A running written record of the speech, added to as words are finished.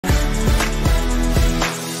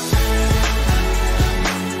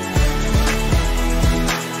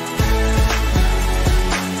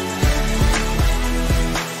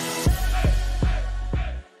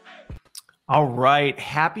All right.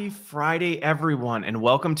 Happy Friday, everyone, and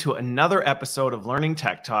welcome to another episode of Learning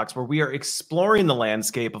Tech Talks, where we are exploring the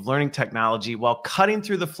landscape of learning technology while cutting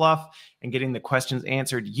through the fluff and getting the questions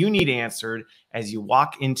answered you need answered as you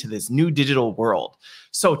walk into this new digital world.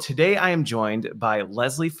 So today I am joined by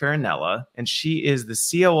Leslie Farinella, and she is the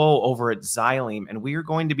COO over at Xyleme, and we are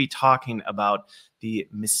going to be talking about the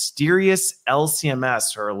mysterious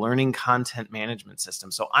LCMS, or Learning Content Management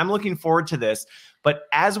System. So I'm looking forward to this. But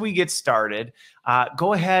as we get started,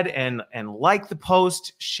 go ahead and like the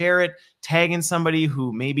post, share it, tag in somebody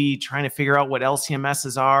who may be trying to figure out what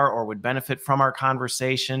LCMSs are or would benefit from our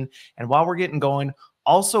conversation. And while we're getting going,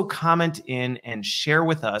 also comment in and share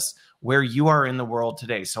with us where you are in the world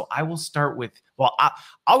today. So I will start with, well,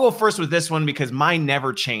 I'll go first with this one because mine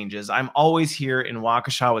never changes. I'm always here in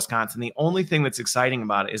Waukesha, Wisconsin. The only thing that's exciting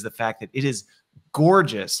about it is the fact that it is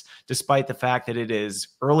gorgeous, despite the fact that it is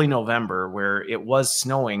early November, where it was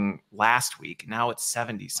snowing last week. Now it's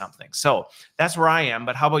 70 something. So that's where I am.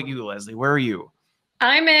 But how about you, Leslie? Where are you?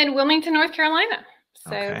 I'm in Wilmington, North Carolina.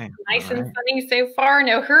 So okay. Nice and sunny so far.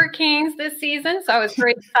 No hurricanes this season. So I was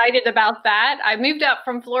very excited about that. I moved up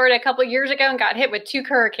from Florida a couple of years ago and got hit with 2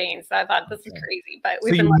 hurricanes. So I thought this is crazy. But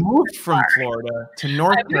we've been moved from Florida to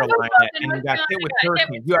North Carolina and you got hit with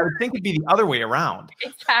hurricanes. I would think it'd be the other way around.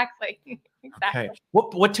 Exactly. Exactly. Okay.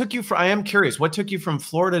 What took you from, I am curious, what took you from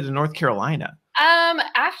Florida to North Carolina?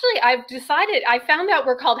 Actually, I found out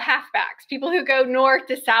we're called halfbacks. People who go north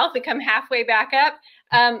to south and come halfway back up.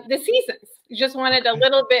 The seasons. Just wanted a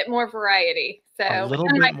little bit more variety. So a little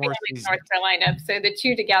bit more North Carolina. So the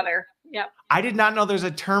 2 together. Yep. I did not know there's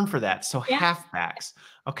a term for that. So yeah. Halfbacks.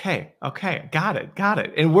 Okay. Okay. Got it. Got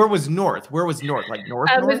it. And where was north? Where was north? Like north?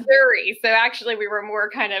 Missouri. So actually we were more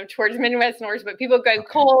kind of towards Midwest north, but people go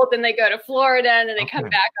cold, then they go to Florida, and then they come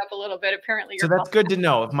back up a little bit. Apparently. So that's good to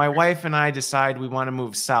know. If my wife and I decide we want to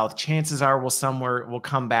move south, chances are we'll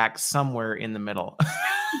come back somewhere in the middle.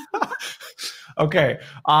 Okay,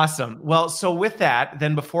 awesome. Well, so with that,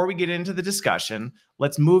 then before we get into the discussion,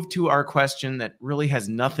 let's move to our question that really has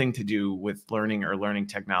nothing to do with learning or learning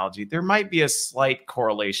technology. There might be a slight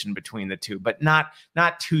correlation between the two, but not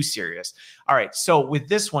too serious. All right, so with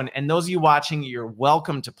this one, and those of you watching, you're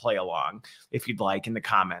welcome to play along if you'd like in the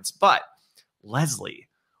comments. But Leslie,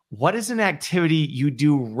 what is an activity you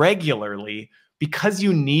do regularly because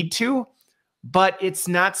you need to, but it's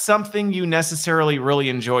not something you necessarily really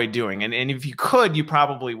enjoy doing? And if you could, you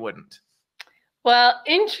probably wouldn't. Well,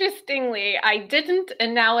 interestingly, I didn't,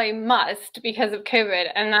 and now I must because of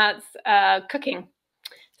COVID, and that's cooking.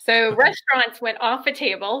 So restaurants went off the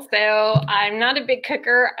table. So I'm not a big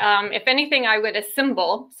cooker. If anything, I would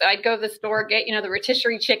assemble. So I'd go to the store, get, the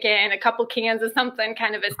rotisserie chicken, a couple cans of something,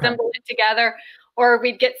 kind of assemble it together, or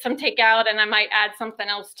we'd get some takeout and I might add something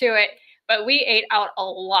else to it. But we ate out a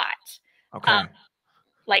lot. Okay.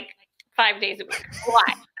 Like 5 days a week, a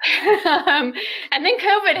lot. And then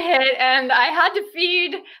COVID hit and I had to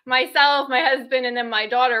feed myself, my husband, and then my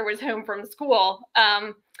daughter was home from school.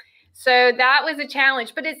 So that was a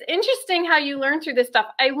challenge, but it's interesting how you learn through this stuff.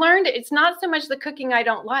 I learned it's not so much the cooking I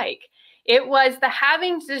don't like. It was the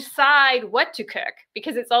having to decide what to cook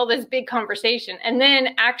because it's all this big conversation and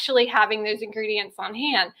then actually having those ingredients on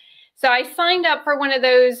hand. So I signed up for one of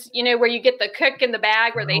those, where you get the cook in the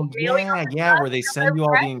bag where they where they send you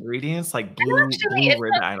all the ingredients like blue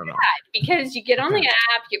ribbon. I don't know. Because you get on the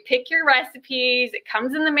app, you pick your recipes, it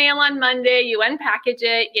comes in the mail on Monday, you unpackage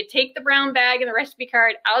it, you take the brown bag and the recipe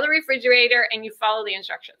card out of the refrigerator and you follow the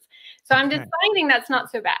instructions. So I'm deciding that's not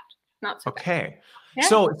so bad. Not so bad. Yeah.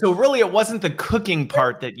 So really it wasn't the cooking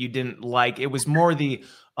part that you didn't like. It was more the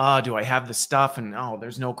do I have the stuff? And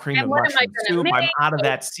there's no cream of mushroom soup. I'm out of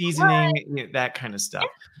that seasoning, that kind of stuff.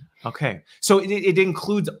 Yeah. Okay. So it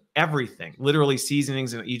includes everything, literally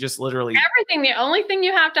seasonings, and you just literally everything. The only thing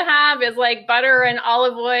you have to have is like butter and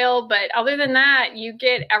olive oil. But other than that, you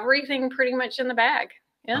get everything pretty much in the bag.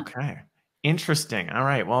 Yeah. Okay. Interesting. All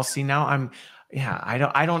right. Well, see, now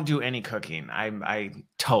I don't do any cooking. I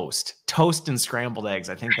toast and scrambled eggs.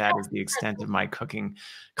 I think that is the extent of my cooking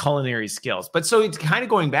culinary skills. But so it's kind of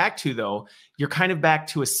going back to, though, you're kind of back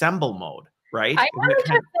to assemble mode, right? I am to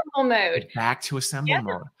assemble mode. Back to assemble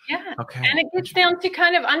mode. Yeah. Okay. And it gets down to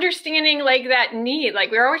kind of understanding like that need.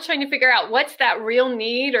 Like we're always trying to figure out what's that real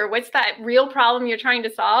need or what's that real problem you're trying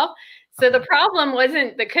to solve. So the problem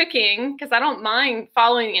wasn't the cooking, because I don't mind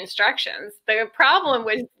following the instructions. The problem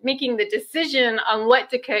was making the decision on what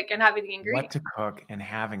to cook and having the ingredients. What to cook and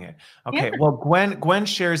having it. Yeah. Okay. Well, Gwen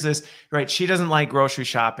shares this, right? She doesn't like grocery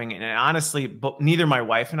shopping. And honestly, but neither my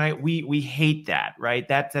wife and I, we hate that, right?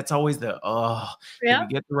 That's always the, did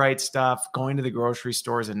we get the right stuff? Going to the grocery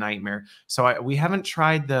store is a nightmare. So we haven't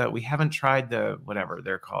tried the, whatever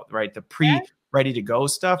they're called, right? The ready to go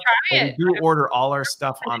stuff. We do order all our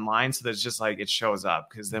stuff online, so that's just like it shows up,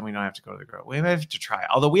 because then we don't have to go to the grocery. We have to try.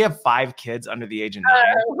 Although we have 5 kids under the age of 9,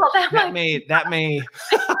 well, that may. All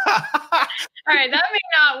right, that may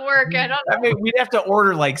not work. I don't know. We'd have to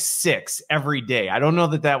order like 6 every day. I don't know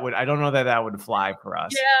that would fly for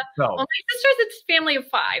us. Yeah. So. Well, my sister's a family of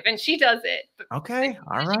 5, and she does it. Okay.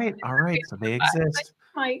 All right. So they exist.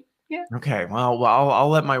 Yeah. Okay. Well, I'll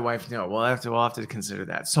let my wife know. We'll have to consider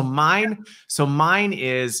that. So mine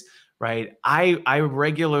is, right. I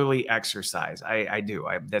regularly exercise. I do.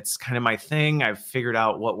 That's kind of my thing. I've figured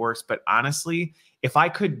out what works. But honestly, if I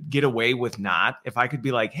could get away with if I could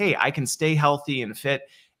be like, hey, I can stay healthy and fit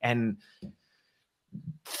and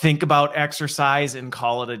think about exercise and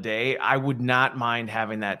call it a day, I would not mind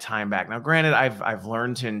having that time back. Now, granted, I've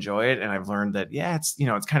learned to enjoy it, and I've learned that,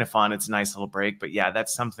 it's kind of fun. It's a nice little break, but yeah,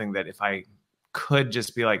 that's something that if I could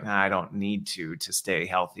just be like, nah, I don't need to stay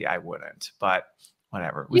healthy, I wouldn't, but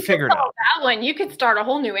whatever. We figured out that one. You could start a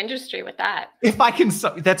whole new industry with that. If I can,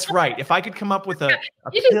 that's right. If I could come up with a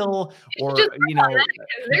pill or,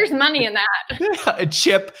 there's money in that. A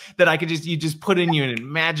chip that I could you just put in you and it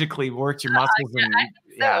magically works your muscles.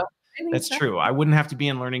 That's true. I wouldn't have to be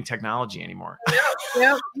in learning technology anymore.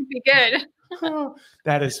 No, you'd be good.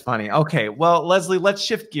 That is funny. Okay. Well, Leslie, let's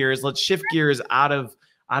shift gears. Let's shift gears out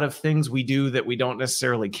of things we do that we don't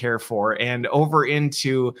necessarily care for and over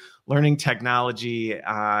into learning technology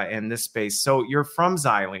in this space. So you're from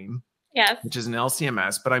Xyleme, yes, which is an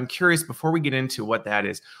LCMS, but I'm curious, before we get into what that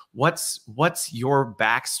is, what's your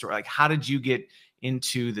backstory? Like, how did you get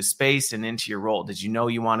into the space and into your role? Did you know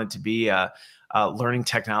you wanted to be a learning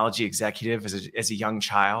technology executive as a young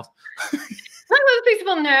child? Most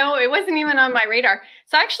people know, it wasn't even on my radar.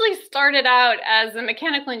 So I actually started out as a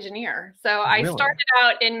mechanical engineer. So I started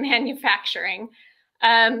out in manufacturing,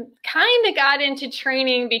 kind of got into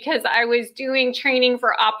training because I was doing training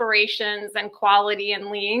for operations and quality and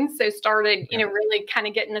lean. So started, really kind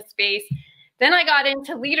of get in the space. Then I got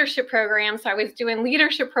into leadership programs. So I was doing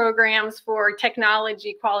leadership programs for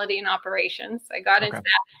technology, quality, and operations. So I got into that.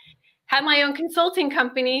 Had my own consulting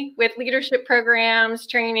company with leadership programs,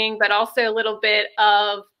 training, but also a little bit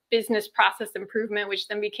of business process improvement, which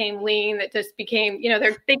then became lean. That just became,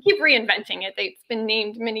 they keep reinventing it. It's been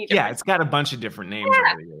named many different. Yeah, it's got a bunch of different names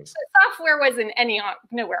over the years. Software wasn't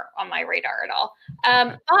nowhere on my radar at all.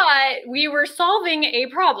 But we were solving a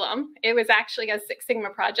problem. It was actually a Six Sigma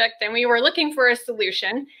project, and we were looking for a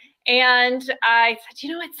solution. And I said,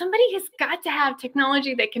 you know what, somebody has got to have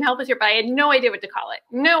technology that can help us here, but I had no idea what to call it.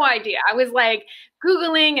 No idea. I was like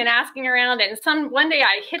Googling and asking around, and one day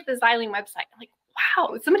I hit the Xyleme website. I'm like,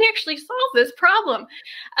 wow, somebody actually solved this problem.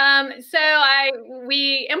 So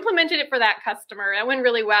we implemented it for that customer. That went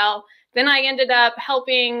really well. Then I ended up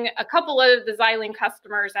helping a couple of the Xyleme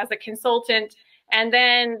customers as a consultant. And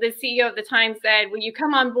then the CEO at the time said, will you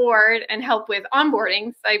come on board and help with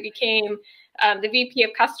onboarding? So I became the VP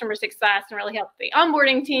of customer success and really helped the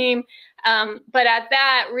onboarding team. But at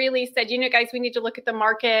that really said, guys, we need to look at the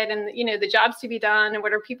market and, the jobs to be done and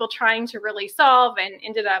what are people trying to really solve, and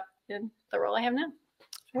ended up in the role I have now.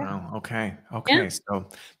 Sure. Wow. Okay. Yeah. So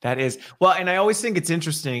that is, well, and I always think it's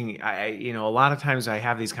interesting. A lot of times I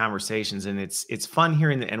have these conversations, and it's fun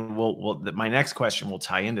hearing and my next question will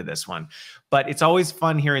tie into this one, but it's always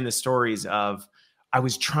fun hearing the stories of, I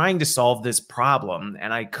was trying to solve this problem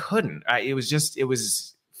and I couldn't. It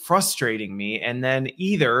was frustrating me. And then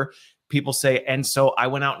either people say, and so I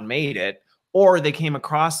went out and made it, or they came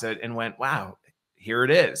across it and went, wow, here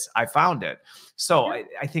it is. I found it. So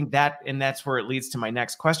I think that's where it leads to my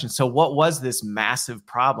next question. So what was this massive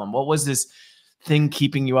problem? What was this thing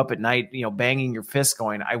keeping you up at night, banging your fist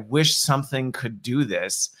going, I wish something could do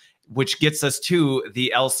this, which gets us to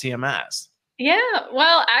the LCMS. Yeah,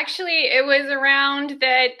 well, actually, it was around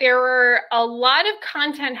that there were a lot of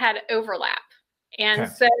content had overlap. And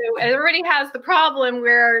so everybody has the problem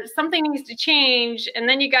where something needs to change, and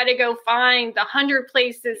then you got to go find the 100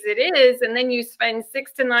 places it is, and then you spend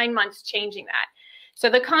 6 to 9 months changing that. So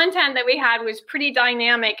the content that we had was pretty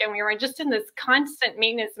dynamic, and we were just in this constant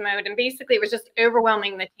maintenance mode, and basically it was just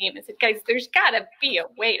overwhelming the team. I said, guys, there's got to be a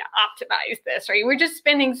way to optimize this, right? We're just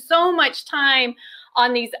spending so much time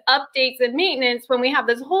on these updates and maintenance when we have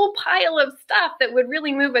this whole pile of stuff that would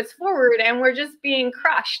really move us forward, and we're just being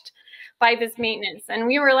crushed by this maintenance. And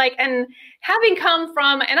we were like, and having come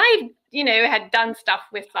from, and I, had done stuff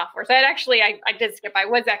with software. So I did skip. I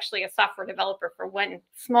was actually a software developer for one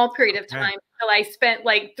small period of time until I spent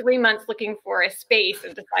like 3 months looking for a space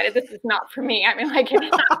and decided this is not for me. I mean, like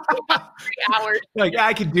it's not 3 hours. Like,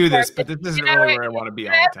 I could do this, but this isn't really where I want to be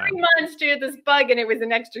all the time. 3 months to this bug, and it was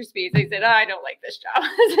an extra space. I said, I don't like this job.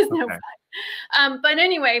 This is no fun. But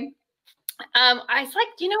anyway, I was like,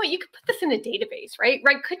 you know what? You could put this in a database, right?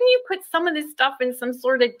 Couldn't you put some of this stuff in some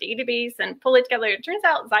sort of database and pull it together? It turns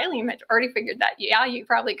out Xyleme had already figured that. Yeah, you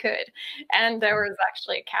probably could. And there was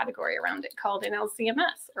actually a category around it called an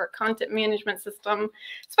LCMS, or a content management system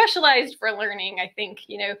specialized for learning. I think,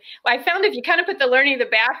 I found if you kind of put the learning in the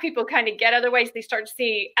back, people kind of get, otherwise they start to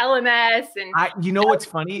see LMS. And what's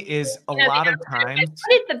funny is a lot of times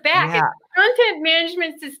put it at the back. Yeah. Content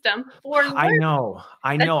management system for learning.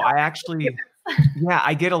 I know. I actually,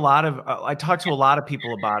 I get I talk to a lot of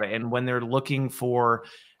people about it. And when they're looking for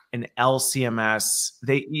an LCMS,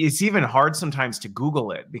 it's even hard sometimes to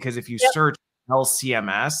Google it, because if you search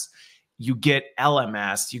LCMS, you get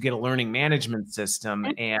LMS, you get a learning management system,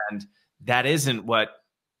 and that isn't what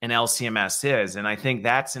an LCMS is. And I think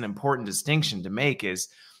that's an important distinction to make, is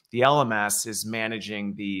the LMS is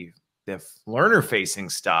managing the learner facing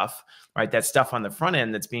stuff, right? That stuff on the front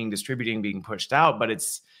end that's being distributed, being pushed out, but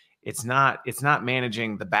it's not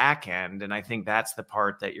managing the back end. And I think that's the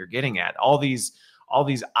part that you're getting at. All these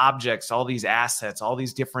objects, all these assets, all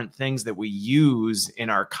these different things that we use in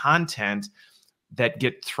our content that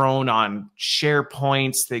get thrown on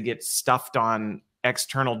SharePoints, they get stuffed on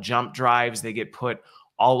external jump drives, they get put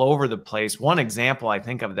all over the place. One example I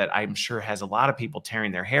think of that I'm sure has a lot of people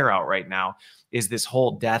tearing their hair out right now is this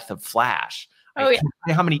whole death of Flash. I can't tell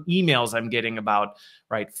you how many emails I'm getting about,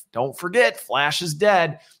 right? Don't forget, Flash is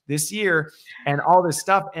dead this year, and all this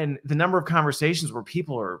stuff. And the number of conversations where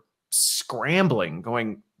people are scrambling,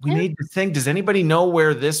 going, we made the thing. Does anybody know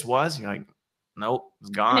where this was? You're like, nope,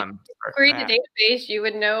 it's gone. If you read the database, you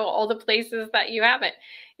would know all the places that you have it.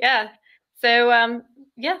 Yeah. So,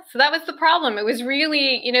 so that was the problem. It was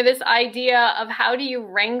really, this idea of how do you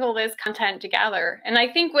wrangle this content together? And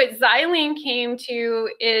I think what Xyleme came to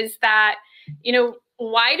is that,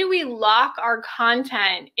 why do we lock our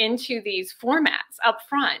content into these formats up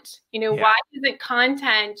front? Why isn't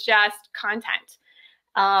content just content?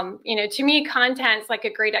 To me, content's like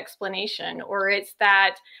a great explanation, or it's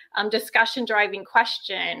that discussion driving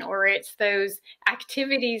question, or it's those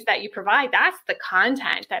activities that you provide. That's the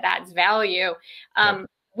content that adds value.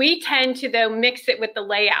 We tend to, though, mix it with the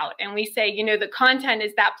layout, and we say, the content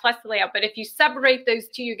is that plus the layout. But if you separate those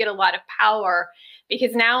two, you get a lot of power,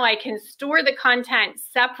 because now I can store the content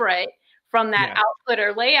separate from that output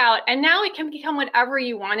or layout. And now it can become whatever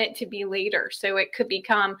you want it to be later. So it could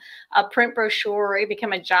become a print brochure, it could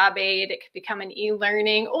become a job aid, it could become an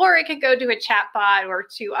e-learning, or it could go to a chatbot or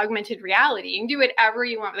to augmented reality. You can do whatever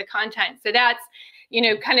you want with the content. So that's,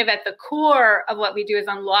 kind of at the core of what we do, is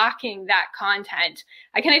unlocking that content.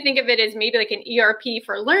 I kind of think of it as maybe like an ERP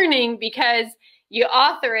for learning, because you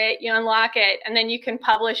author it, you unlock it, and then you can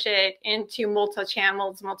publish it into multiple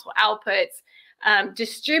channels, multiple outputs.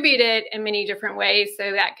 Distribute it in many different ways.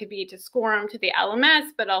 So that could be to score them to the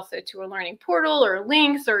LMS, but also to a learning portal or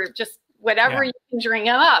links, or just whatever you can string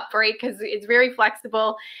up, right? Because it's very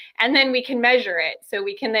flexible. And then we can measure it. So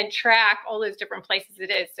we can then track all those different places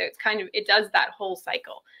it is. So it's it does that whole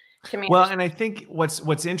cycle to me. Well, and I think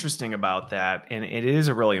what's interesting about that, and it is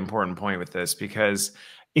a really important point with this, because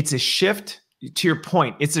it's a shift, to your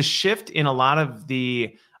point, it's a shift in a lot of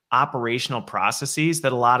the operational processes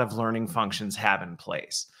that a lot of learning functions have in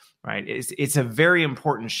place, right? It's a very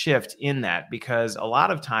important shift in that, because a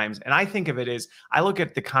lot of times, and I think of it as, I look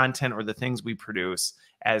at the content or the things we produce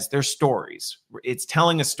as their stories. It's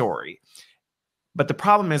telling a story. But the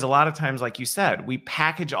problem is, a lot of times, like you said, we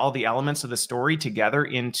package all the elements of the story together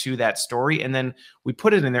into that story, and then we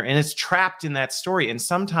put it in there, and it's trapped in that story. And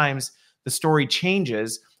sometimes the story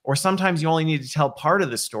changes, or sometimes you only need to tell part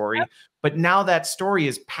of the story. But now that story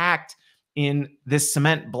is packed in this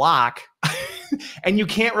cement block and you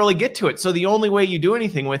can't really get to it. So the only way you do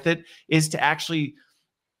anything with it is to actually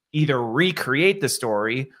either recreate the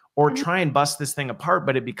story or try and bust this thing apart.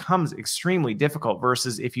 But it becomes extremely difficult,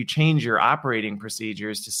 versus if you change your operating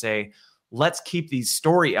procedures to say, let's keep these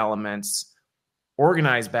story elements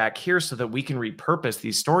organized back here so that we can repurpose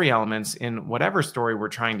these story elements in whatever story we're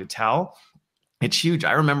trying to tell. It's huge.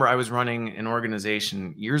 I remember I was running an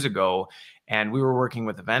organization years ago, and we were working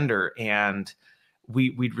with a vendor, and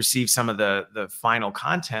we'd receive some of the final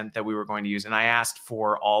content that we were going to use. And I asked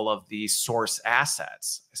for all of the source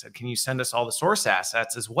assets. I said, can you send us all the source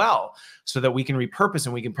assets as well so that we can repurpose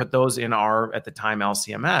and we can put those in our, at the time,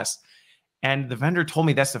 LCMS. And the vendor told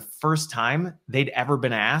me that's the first time they'd ever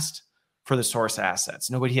been asked for the source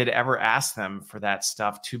assets. Nobody had ever asked them for that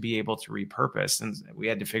stuff to be able to repurpose. And we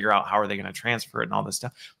had to figure out how are they going to transfer it and all this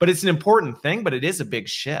stuff. But it's an important thing, but it is a big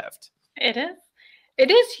shift. It is. It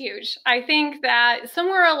is huge. I think that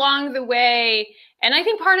somewhere along the way, and I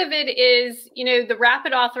think part of it is, you know, the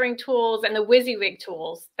rapid authoring tools and the WYSIWYG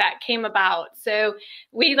tools that came about. So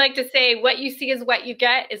we like to say what you see is what you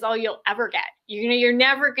get is all you'll ever get. You know, you're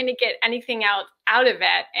never going to get anything out of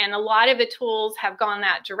it. And a lot of the tools have gone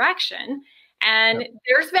that direction. And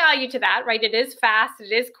there's value to that, right? It is fast,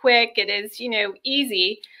 it is quick, it is, you know,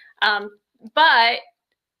 easy. But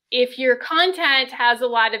if your content has a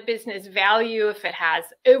lot of business value, if it has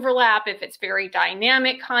overlap, if it's very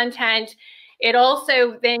dynamic content, it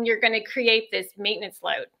also, then you're going to create this maintenance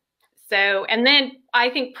load. So, and then I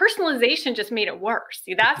think personalization just made it worse.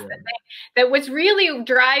 See, that's the thing. That what's really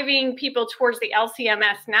driving people towards the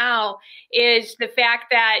LCMS now is the fact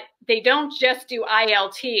that they don't just do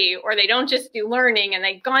ILT or they don't just do learning and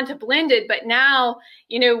they've gone to blended, but now,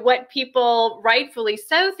 you know, what people rightfully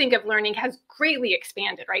so think of learning has greatly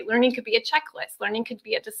expanded, right? Learning could be a checklist. Learning could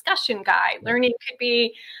be a discussion guide. Learning could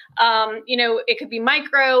be, you know, it could be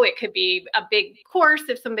micro. It could be a big course.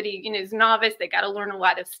 If somebody, you know, is novice, they got to learn a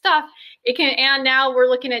lot of stuff. It can, and now we're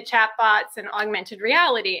looking at chatbots and augmented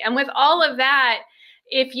reality. And with all of that,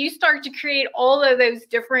 if you start to create all of those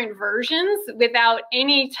different versions without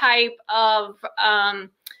any type of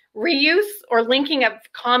reuse or linking of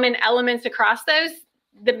common elements across those,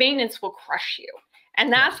 the maintenance will crush you.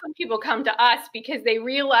 And that's when people come to us because they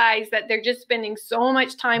realize that they're just spending so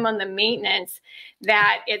much time on the maintenance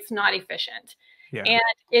that it's not efficient. Yeah. And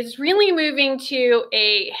it's really moving to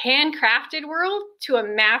a handcrafted world to a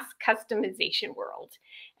mass customization world.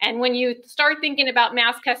 And when you start thinking about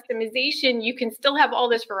mass customization, you can still have all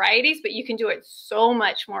those varieties, but you can do it so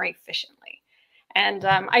much more efficiently. And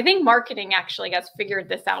I think marketing actually has figured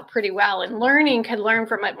this out pretty well, and learning can learn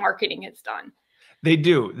from what marketing has done. They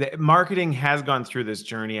do. Marketing has gone through this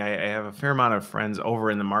journey. I have a fair amount of friends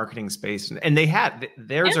over in the marketing space, and they have,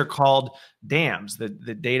 theirs are called DAMs, the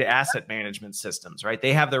data asset management systems, right?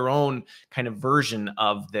 They have their own kind of version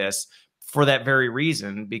of this for that very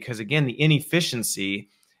reason, because again, the inefficiency,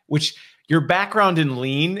 which your background in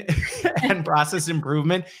lean and process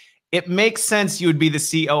improvement, it makes sense you would be the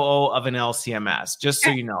COO of an LCMS, just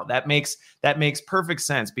so you know. That makes perfect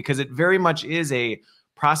sense because it very much is a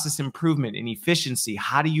process improvement and efficiency.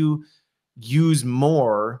 How do you use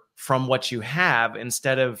more from what you have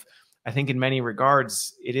instead of, I think in many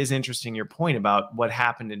regards, it is interesting your point about what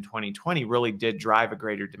happened in 2020 really did drive a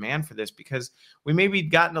greater demand for this because we maybe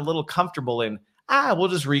gotten a little comfortable in, we'll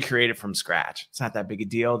just recreate it from scratch. It's not that big a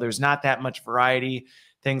deal. There's not that much variety,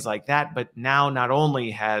 things like that. But now not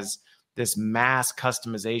only has this mass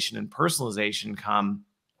customization and personalization come,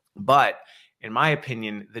 but in my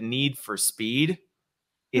opinion, the need for speed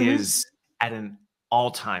is at an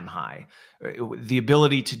all-time high. The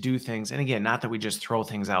ability to do things, and again, not that we just throw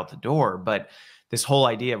things out the door, but this whole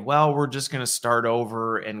idea of, well, we're just going to start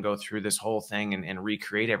over and go through this whole thing and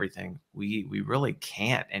recreate everything. We really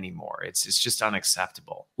can't anymore. It's just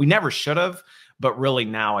unacceptable. We never should have, but really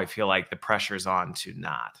now I feel like the pressure's on to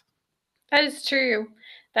not. That is true.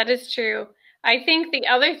 That is true. I think the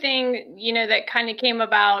other thing, you know, that kind of came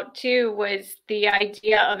about too was the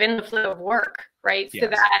idea of in the flow of work, right? Yes. So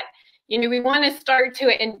that, you know, we want to start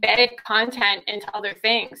to embed content into other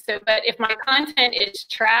things. So, but if my content is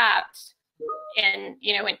trapped in,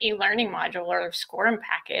 you know, an e-learning module or a scoring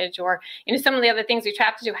package or, you know, some of the other things we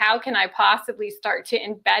trapped to do, how can I possibly start to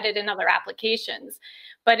embed it in other applications?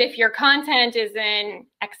 But if your content is in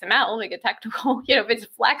XML, like a technical, you know, if it's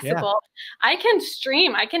flexible, I can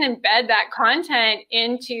stream, I can embed that content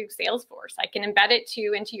into Salesforce. I can embed it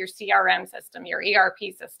into your CRM system, your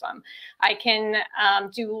ERP system. I can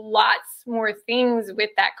do lots more things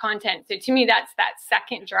with that content. So to me, that's that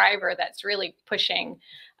second driver that's really pushing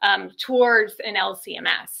towards an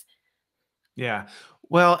LCMS. Yeah.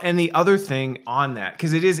 Well, and the other thing on that,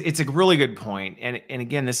 because it's a really good point. And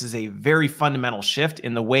again, this is a very fundamental shift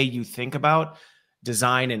in the way you think about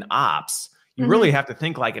design and ops. You really have to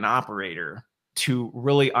think like an operator to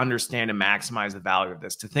really understand and maximize the value of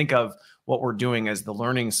this, to think of what we're doing as the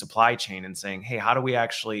learning supply chain and saying, hey, how do we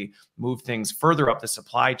actually move things further up the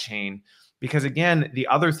supply chain? Because again, the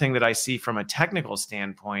other thing that I see from a technical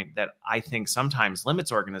standpoint that I think sometimes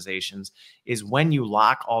limits organizations is when you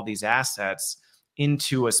lock all these assets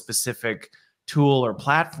into a specific tool or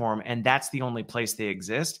platform, and that's the only place they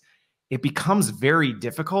exist, it becomes very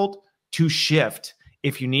difficult to shift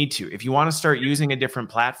if you need to. If you want to start using a different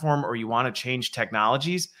platform or you want to change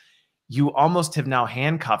technologies, you almost have now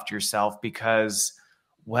handcuffed yourself because,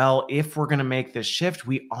 well, if we're going to make this shift,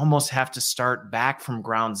 we almost have to start back from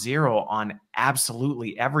ground zero on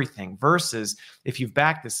absolutely everything. Versus if you've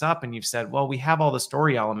backed this up and you've said, well, we have all the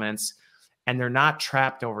story elements and they're not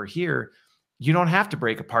trapped over here, you don't have to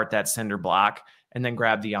break apart that cinder block and then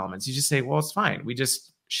grab the elements. You just say, well, it's fine. We just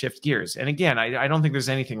shift gears. And again, I don't think there's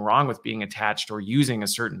anything wrong with being attached or using a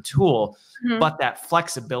certain tool, but that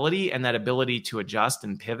flexibility and that ability to adjust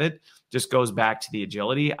and pivot just goes back to the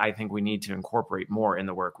agility I think we need to incorporate more in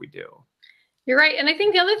the work we do. You're right. And I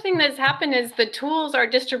think the other thing that's happened is the tools, our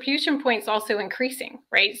distribution points also increasing,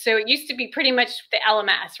 right? So it used to be pretty much the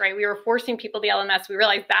LMS, right? We were forcing people the LMS. We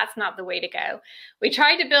realized that's not the way to go. We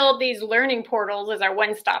tried to build these learning portals as our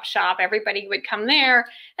one-stop shop. Everybody would come there.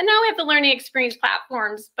 And now we have the learning experience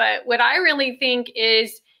platforms. But what I really think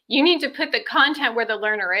is you need to put the content where the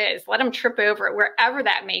learner is. Let them trip over it wherever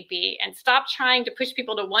that may be and stop trying to push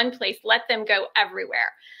people to one place. Let them go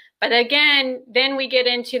everywhere. But again, then we get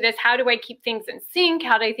into this, how do I keep things in sync?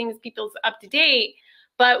 How do I think people's up to date?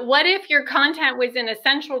 But what if your content was in a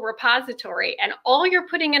central repository and all you're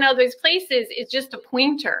putting in all those places is just a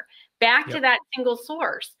pointer back to that single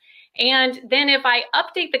source? And then if I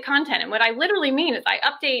update the content, and what I literally mean is I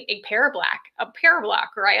update a parablock,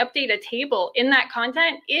 or I update a table in that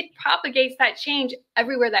content, it propagates that change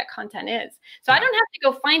everywhere that content is. So I don't have to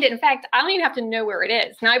go find it. In fact, I don't even have to know where it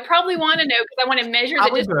is. Now I probably want to know because I want to measure the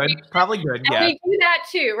distribution. Probably good. And we do that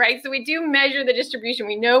too, right? So we do measure the distribution.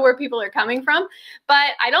 We know where people are coming from,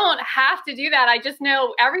 but I don't have to do that. I just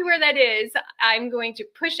know everywhere that is, I'm going to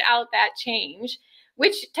push out that change,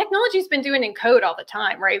 which technology's been doing in code all the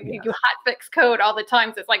time, right? We do hot fix code all the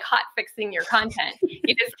time. So it's like hot fixing your content.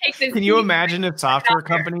 You just take this. Can you imagine if software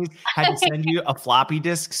companies had to send you a floppy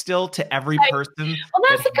disk still to every person? Well,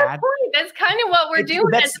 that's a good point. That's kind of what we're doing.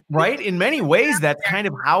 That's right. In many ways, that's kind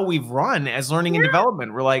of how we've run as learning and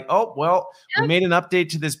development. We're like, oh, well, we made an update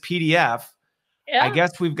to this PDF. I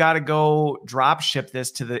guess we've got to go drop ship this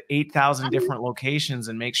to the 8,000 different locations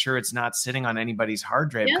and make sure it's not sitting on anybody's hard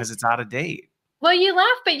drive because it's out of date. Well, you laugh,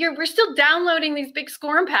 but we're still downloading these big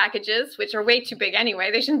SCORM packages, which are way too big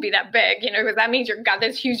anyway. They shouldn't be that big, because that means you've got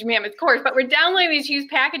this huge mammoth course. But we're downloading these huge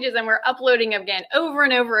packages and we're uploading them again over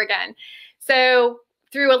and over again. So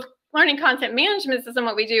through a learning content management system,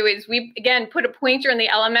 what we do is we, again, put a pointer in the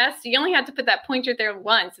LMS. So you only have to put that pointer there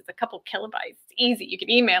once. It's a couple kilobytes. It's easy. You can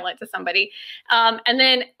email it to somebody. And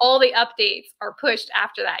then all the updates are pushed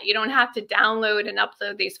after that. You don't have to download and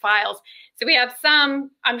upload these files. So we have some,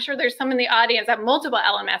 I'm sure there's some in the audience that have multiple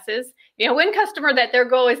LMSs. One customer that their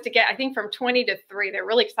goal is to get, I think, from 20 to 3. They're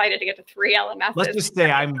really excited to get to 3 LMSs. Let's just say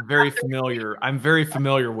I'm very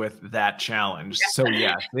familiar with that challenge. So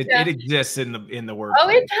yes, it exists in the work. Oh,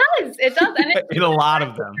 it does. It does. And in a lot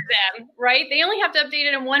of them. Right? They only have to update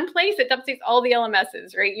it in one place. It updates all the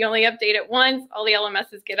LMSs, right? You only update it once, all the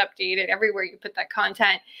LMSs get updated everywhere you put that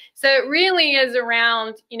content. So it really is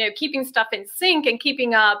around, keeping stuff in sync and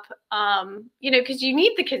keeping up, because you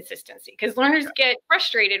need the consistency, because learners get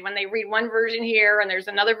frustrated when they read one version here and there's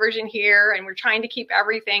another version here, and we're trying to keep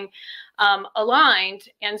everything aligned.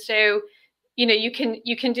 And so, you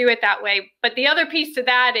can do it that way. But the other piece to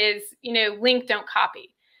that is, link, don't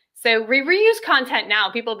copy. So we reuse content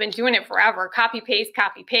now. People have been doing it forever. Copy, paste,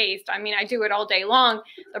 copy, paste. I mean, I do it all day long.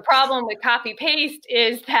 The problem with copy, paste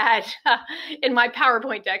is that in my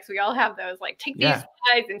PowerPoint decks, we all have those, like take these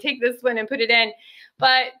slides and take this one and put it in.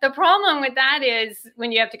 But the problem with that is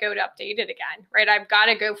when you have to go to update it again, right? I've got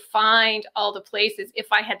to go find all the places.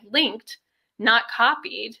 If I had linked, not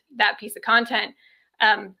copied that piece of content,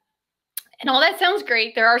 and all that sounds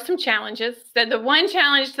great. There are some challenges. So the one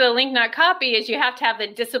challenge to the link, not copy is you have to have the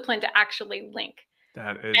discipline to actually link.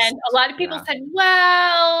 That is, and a lot of people said,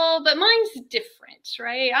 well, but mine's different,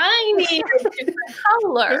 right? I need a different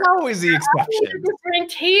color. There's always the exception. I need a different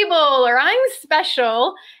table, or I'm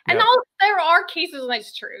special. And there are cases when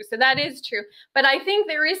that's true. So that is true. But I think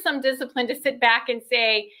there is some discipline to sit back and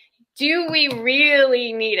say, do we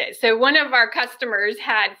really need it? So one of our customers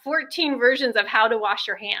had 14 versions of how to wash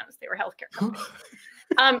your hands. They were healthcare companies.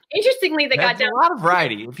 Interestingly, they got down a lot of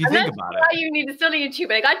variety if you think about it. You still need 2,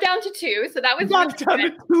 but I got down to 2. So that was got down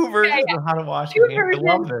to 2 versions of how to wash your hands.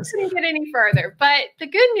 I love this. Couldn't get any further. But the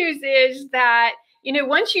good news is that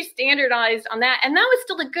once you standardized on that, and that was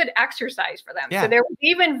still a good exercise for them. So there was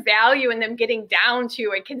even value in them getting down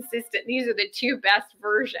to a consistent, these are the 2 best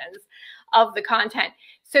versions of the content.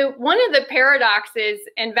 So one of the paradoxes,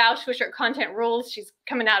 and Val Swisher Content Rules, she's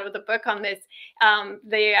coming out with a book on this,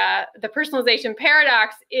 the personalization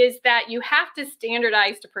paradox is that you have to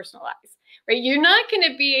standardize to personalize, right? You're not going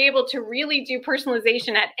to be able to really do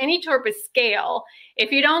personalization at any type of scale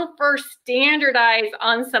if you don't first standardize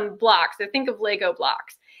on some blocks. So think of Lego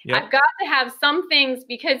blocks. Yep. I've got to have some things,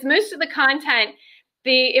 because most of the content,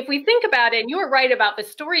 if we think about it, and you were right about the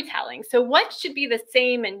storytelling. So what should be the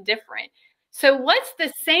same and different? So what's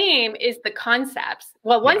the same is the concepts.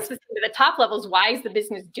 Well, once the top levels, why is the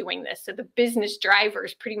business doing this? So the business driver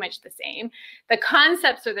is pretty much the same. The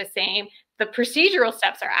concepts are the same. The procedural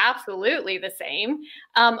steps are absolutely the same.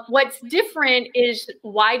 What's different is,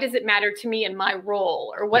 why does it matter to me in my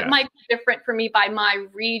role? Or what might be different for me by my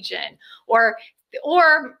region?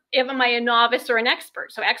 Or am I a novice or an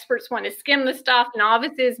expert? So experts want to skim the stuff.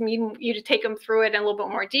 Novices need you to take them through it in a little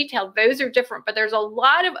bit more detail. Those are different, but there's a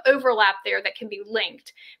lot of overlap there that can be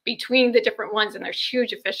linked between the different ones. And there's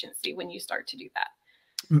huge efficiency when you start to do that.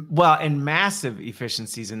 Well, and massive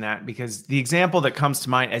efficiencies in that, because the example that comes to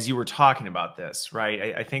mind as you were talking about this,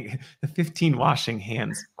 right? I think the 15 washing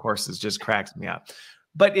hands courses just cracks me up.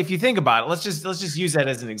 But if you think about it, let's just use that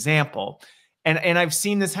as an example. And I've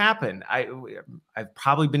seen this happen. I've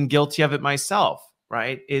probably been guilty of it myself,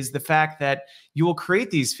 right? Is the fact that you will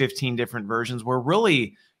create these 15 different versions where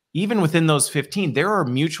really, even within those 15, there are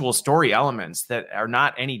mutual story elements that are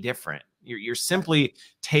not any different. You're simply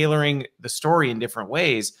tailoring the story in different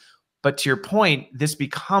ways. But to your point, this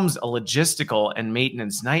becomes a logistical and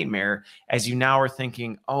maintenance nightmare as you now are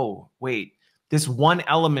thinking, oh, wait, this one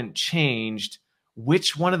element changed.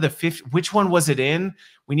 Which one was it in?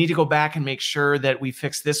 We need to go back and make sure that we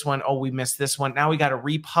fix this one. Oh, we missed this one. Now we got to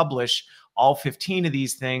republish all 15 of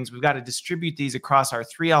these things. We've got to distribute these across our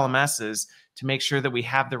 3 LMSs to make sure that we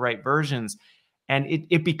have the right versions. And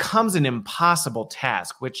it becomes an impossible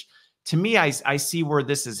task, which to me, I see where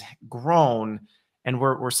this has grown, and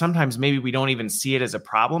where sometimes maybe we don't even see it as a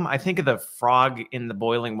problem. I think of the frog in the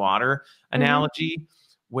boiling water analogy,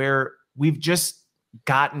 where we've just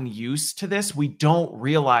gotten used to this. We don't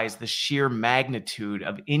realize the sheer magnitude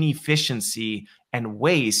of inefficiency and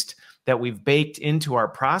waste that we've baked into our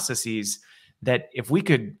processes, that if we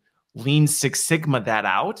could Lean Six Sigma that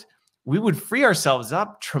out, we would free ourselves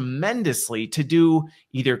up tremendously to do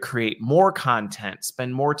either create more content,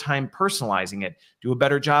 spend more time personalizing it, do a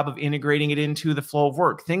better job of integrating it into the flow of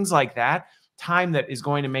work, things like that. Time that is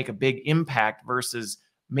going to make a big impact versus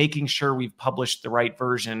making sure we've published the right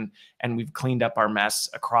version and we've cleaned up our mess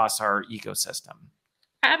across our ecosystem.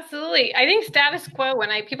 Absolutely. I think status quo, when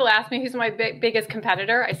people ask me who's my biggest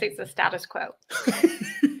competitor, I say it's the status quo.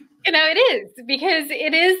 It is, because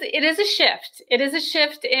it is a shift. It is a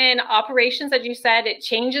shift in operations, as you said. It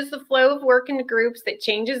changes the flow of work in the groups. That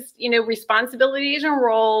changes, responsibilities and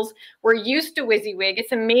roles. We're used to WYSIWYG.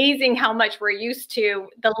 It's amazing how much we're used to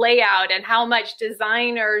the layout, and how much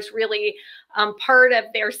designers really, part of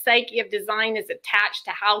their psyche of design is attached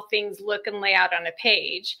to how things look and lay out on a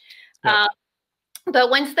page. Yep.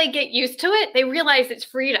 But once they get used to it, they realize it's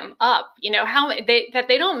freedom up, that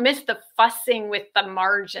they don't miss the fussing with the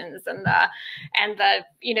margins and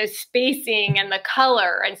the spacing and the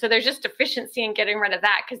color. And so there's just efficiency in getting rid of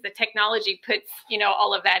that, because the technology puts,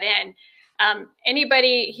 all of that in.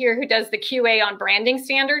 Anybody here who does the QA on branding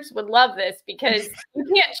standards would love this, because you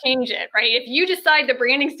can't change it, right? If you decide the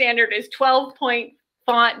branding standard is 12-point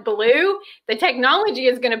font blue, the technology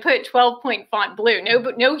is going to put 12-point font blue.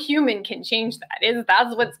 No human can change that.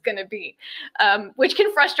 That's what's going to be, which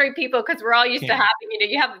can frustrate people, because we're all used to having,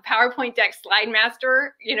 you have a PowerPoint deck slide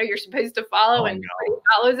master, you're supposed to follow, and nobody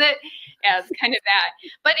follows it. Yeah, it's kind of that.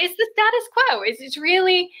 But it's the status quo. It's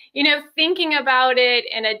really, thinking about it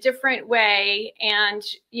in a different way, and,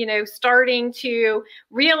 starting to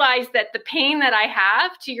realize that the pain that I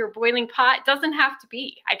have to your boiling pot doesn't have to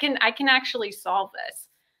be. I can actually solve this.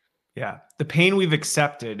 Yeah. The pain we've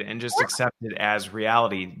accepted and just accepted as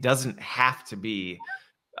reality doesn't have to be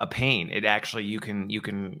a pain. It actually, you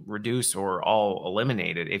can reduce or all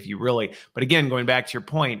eliminate it if you really, but again, going back to your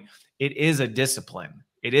point, it is a discipline.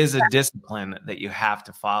 It is a discipline that you have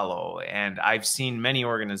to follow. And I've seen many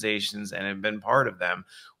organizations, and have been part of them,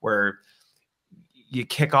 where you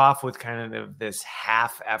kick off with kind of this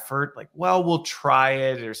half effort, like, well, we'll try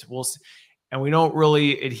it, or and we don't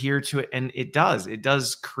really adhere to it. And it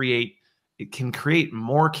can create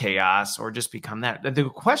more chaos, or just become that. The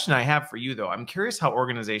question I have for you, though, I'm curious how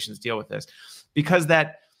organizations deal with this, because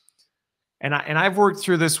and I've worked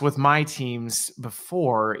through this with my teams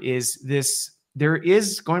before, there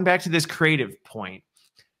is, going back to this creative point,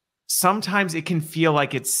 sometimes it can feel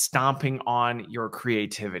like it's stomping on your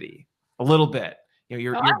creativity a little bit. You know,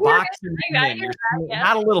 you're Oh, I hear boxing it. them I in. hear You're that, yeah.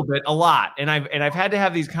 not a little bit, a lot. And I've had to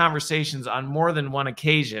have these conversations on more than one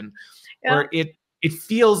occasion where it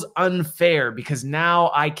feels unfair because now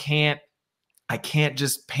I can't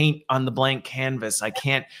just paint on the blank canvas. I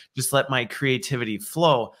can't just let my creativity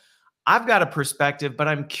flow. I've got a perspective, but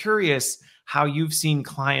I'm curious how you've seen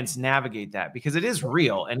clients navigate that, because it is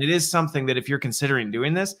real and it is something that if you're considering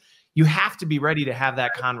doing this, you have to be ready to have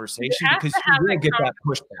that conversation, because you will get that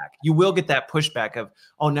pushback. You will get that pushback of,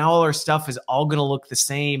 oh, now all our stuff is all going to look the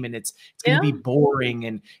same and it's going to be boring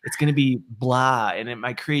and it's going to be blah, and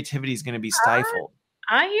my creativity is going to be stifled.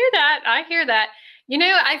 I hear that. I hear that. You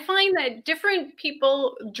know, I find that different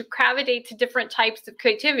people gravitate to different types of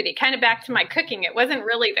creativity. Kind of back to my cooking. It wasn't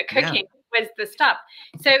really the cooking, it was the stuff.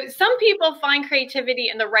 So some people find creativity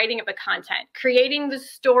in the writing of the content, creating the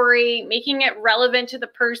story, making it relevant to the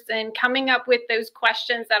person, coming up with those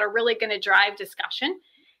questions that are really going to drive discussion.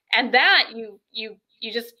 And that you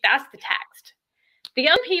just, that's the text. The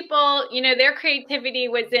other people, you know, their creativity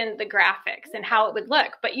was in the graphics and how it would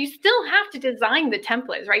look, but you still have to design the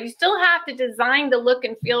templates, right? You still have to design the look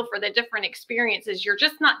and feel for the different experiences. You're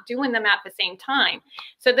just not doing them at the same time.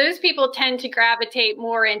 So those people tend to gravitate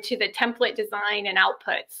more into the template design and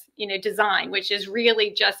outputs, you know, design, which is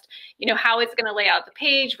really just, you know, how it's going to lay out the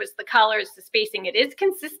page, what's the colors, the spacing. It is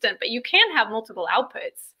consistent, but you can have multiple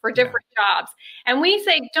outputs for different jobs. And we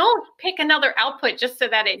say, don't pick another output just so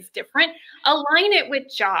that it's different. Align it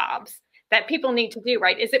with jobs that people need to do,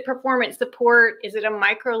 right? Is it performance support? Is it a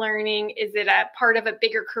micro learning? Is it a part of a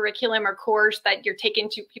bigger curriculum or course that you're taking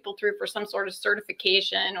people through for some sort of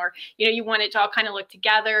certification? Or, you know, you want it to all kind of look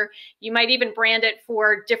together. You might even brand it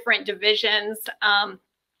for different divisions.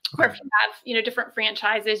 Or if you have, you know, different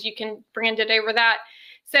franchises, you can brand it over that.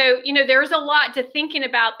 So, you know, there's a lot to thinking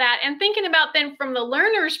about that, and thinking about then from the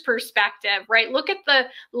learner's perspective, right? Look at the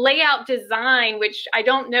layout design, which I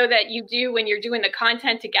don't know that you do when you're doing the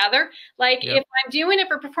content together. Like if I'm doing it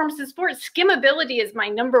for performance and sports, skimmability is my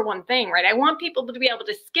 #1 thing, right? I want people to be able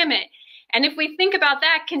to skim it. And if we think about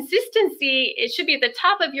that, consistency, it should be at the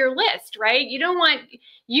top of your list, right? You don't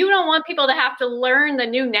want people to have to learn the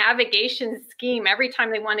new navigation scheme every time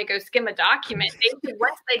they want to go skim a document. Basically,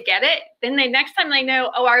 once they get it, then next time they know,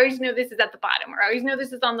 oh, I always know this is at the bottom, or I always know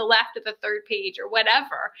this is on the left of the 3rd page, or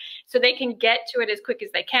whatever, so they can get to it as quick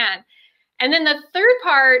as they can. And then the third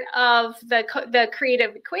part of the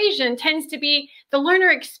creative equation tends to be the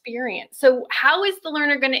learner experience. So how is the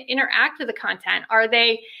learner going to interact with the content? Are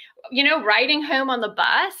they, you know, riding home on the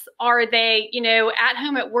bus? Are they, you know, at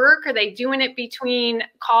home at work? Are they doing it between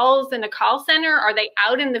calls in a call center? Are they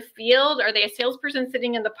out in the field? Are they a salesperson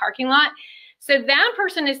sitting in the parking lot? So that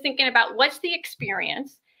person is thinking about what's the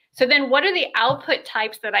experience. So then what are the output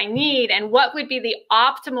types that I need, and what would be the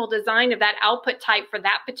optimal design of that output type for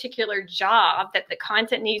that particular job that the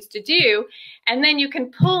content needs to do? And then you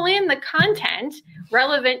can pull in the content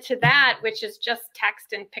relevant to that, which is just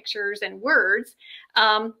text and pictures and words,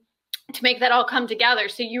 to make that all come together.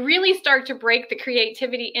 So you really start to break the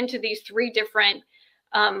creativity into these 3 different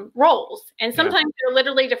roles. And sometimes they're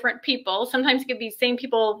literally different people. Sometimes it could be same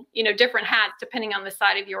people, you know, different hats depending on the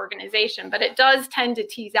side of your organization, but it does tend to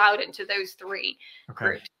tease out into those 3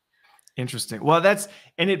 groups. Interesting. Well,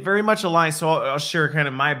 and it very much aligns. So I'll share kind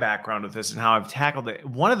of my background with this and how I've tackled it.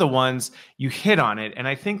 One of the ones you hit on it, and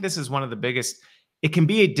I think this is one of the biggest, it can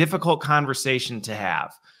be a difficult conversation to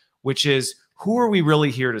have, which is, who are we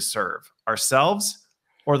really here to serve? Ourselves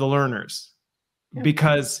or the learners?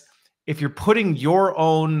 Because if you're putting your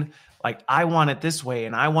own, like, I want it this way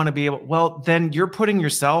and I want to be able, well, then you're putting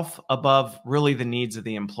yourself above really the needs of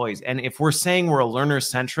the employees. And if we're saying we're a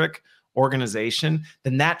learner-centric organization,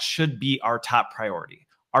 then that should be our top priority.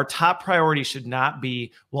 Our top priority should not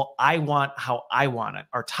be, well, I want how I want it.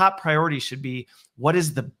 Our top priority should be, what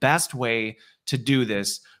is the best way to do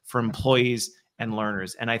this for employees and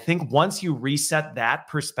learners? And I think once you reset that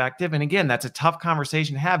perspective, and again, that's a tough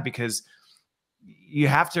conversation to have, because you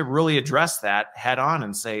have to really address that head on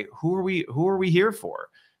and say, who are we here for?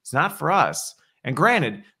 It's not for us. And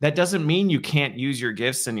granted, that doesn't mean you can't use your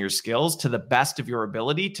gifts and your skills to the best of your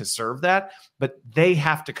ability to serve that, but they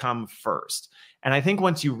have to come first. And I think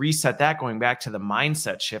once you reset that, going back to the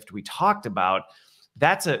mindset shift we talked about,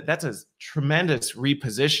 that's a tremendous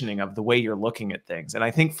repositioning of the way you're looking at things. And I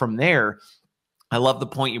think from there, I love the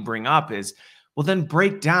point you bring up is, well, then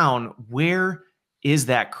break down, where is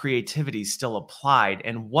that creativity still applied?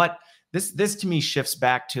 And what this to me shifts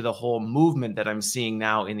back to the whole movement that I'm seeing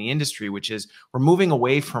now in the industry, which is we're moving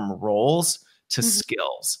away from roles to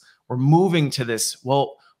skills. We're moving to this,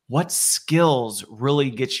 well, what skills really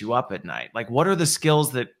get you up at night? Like, what are the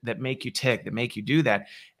skills that make you tick, that make you do that?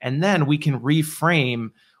 And then we can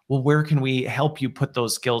reframe, well, where can we help you put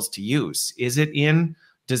those skills to use? Is it in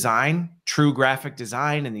design, true graphic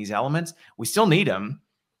design, and these elements? We still need them.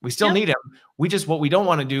 We still need them. What we don't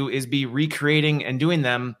want to do is be recreating and doing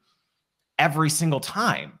them every single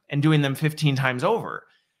time and doing them 15 times over.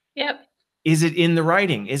 Yep. Is it in the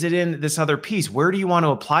writing? Is it in this other piece? Where do you want to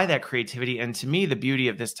apply that creativity? And to me, the beauty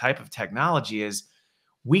of this type of technology is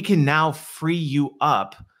we can now free you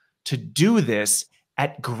up to do this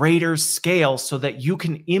at greater scale so that you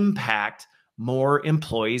can impact more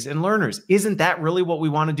employees and learners. Isn't that really what we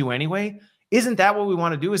want to do anyway? Isn't that what we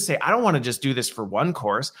want to do, is say, I don't want to just do this for one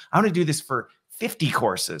course. I want to do this for 50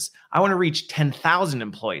 courses. I want to reach 10,000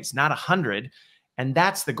 employees, not 100. And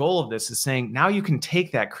that's the goal of this, is saying now you can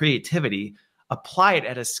take that creativity, apply it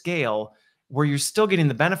at a scale where you're still getting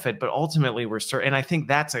the benefit, but ultimately and I think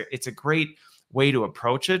it's a great way to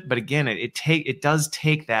approach it. But again, it does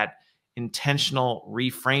take that intentional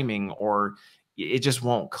reframing, or it just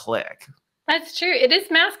won't click. That's true. It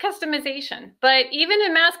is mass customization, but even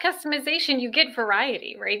in mass customization, you get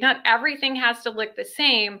variety, right? Not everything has to look the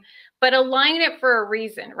same, but align it for a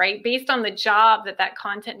reason, right? Based on the job that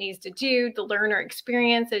content needs to do, the learner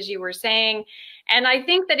experience, as you were saying. And I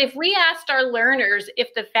think that if we asked our learners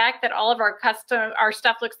if the fact that all of our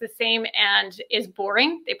stuff looks the same and is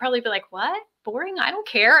boring, they'd probably be like, what? Boring? I don't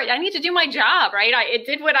care. I need to do my job, right? It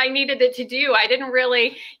did what I needed it to do. I didn't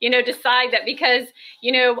really, decide that because,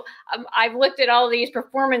 I've looked at all these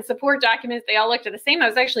performance support documents. They all looked the same. I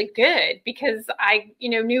was actually good because I,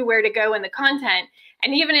 knew where to go in the content.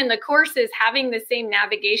 And even in the courses, having the same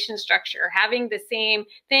navigation structure, having the same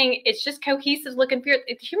thing, it's just cohesive look and feel.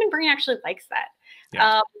 The human brain actually likes that.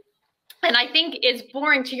 Yeah. And I think it's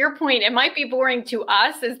boring. To your point, it might be boring to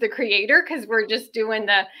us as the creator because we're just doing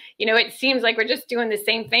it seems like we're just doing the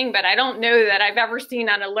same thing. But I don't know that I've ever seen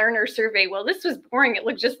on a learner survey, well, this was boring. It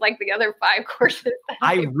looked just like the other 5 courses.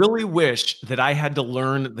 I really wish that I had to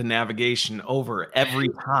learn the navigation over every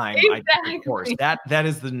time I take a course. That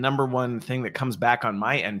is the number one thing that comes back on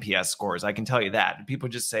my NPS scores. I can tell you that. People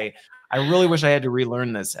just say, I really wish I had to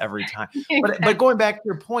relearn this every time. But going back to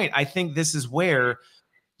your point, I think this is where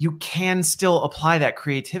you can still apply that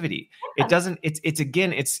creativity. It doesn't,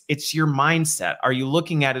 it's your mindset. Are you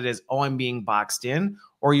looking at it as, oh, I'm being boxed in?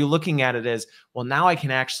 Or are you looking at it as, well, now I can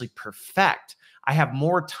actually perfect. I have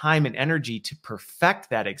more time and energy to perfect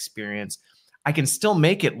that experience. I can still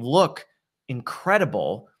make it look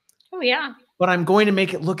incredible. Oh, yeah. But I'm going to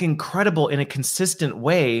make it look incredible in a consistent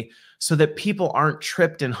way so that people aren't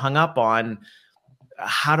tripped and hung up on,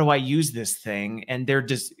 how do I use this thing? And they're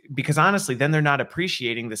just, because honestly, then they're not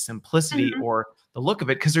appreciating the simplicity or the look of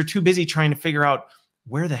it because they're too busy trying to figure out,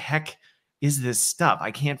 where the heck is this stuff? I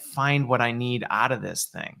can't find what I need out of this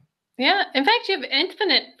thing. Yeah. In fact, you have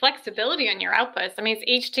infinite flexibility on your outputs. I mean,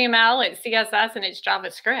 it's HTML, it's CSS, and it's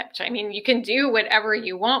JavaScript. I mean, you can do whatever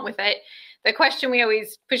you want with it. The question we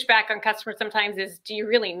always push back on customers sometimes is, do you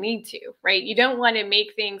really need to, right? You don't want to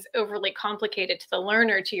make things overly complicated to the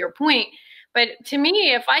learner, to your point. But to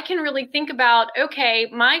me, if I can really think about, okay,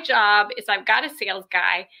 my job is I've got a sales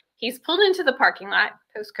guy. He's pulled into the parking lot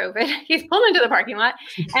post-COVID. He's pulled into the parking lot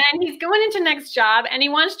and he's going into next job and he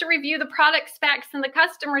wants to review the product specs and the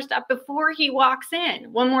customer stuff before he walks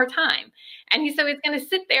in one more time. And so he's going to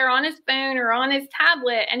sit there on his phone or on his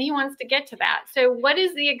tablet and he wants to get to that. So what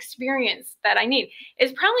is the experience that I need?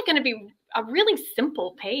 It's probably going to be a really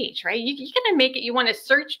simple page, right? You're going to make it, you want to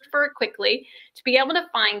search for it quickly to be able to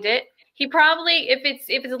find it. He probably, if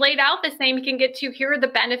it's laid out the same, he can get to, here are the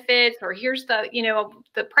benefits, or here's the,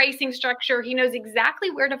 the pricing structure. He knows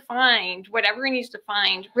exactly where to find whatever he needs to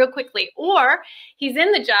find real quickly. Or he's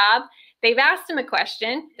in the job, they've asked him a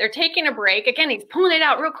question, they're taking a break. Again, he's pulling it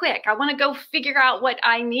out real quick. I want to go figure out what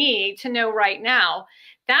I need to know right now.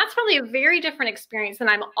 That's probably a very different experience than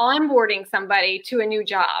I'm onboarding somebody to a new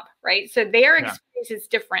job, right? So their experience is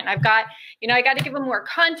different. I've got, I got to give them more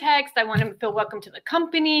context. I want them to feel welcome to the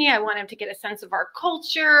company. I want them to get a sense of our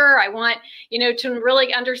culture. I want, to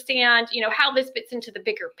really understand, how this fits into the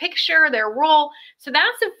bigger picture, their role. So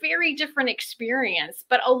that's a very different experience,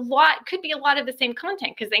 but could be a lot of the same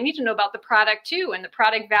content because they need to know about the product too and the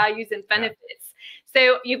product values and benefits.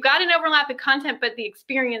 So you've got an overlap in content, but the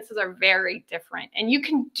experiences are very different. And you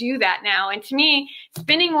can do that now. And to me,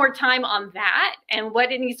 spending more time on that and what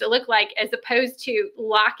it needs to look like, as opposed to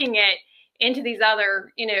locking it into these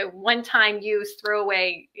other, one-time use,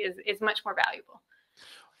 throwaway, is much more valuable.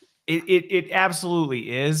 It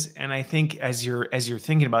absolutely is. And I think as you're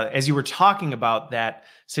thinking about it, as you were talking about that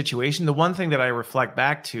situation, the one thing that I reflect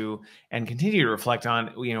back to and continue to reflect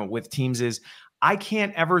on, with teams is I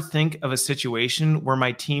can't ever think of a situation where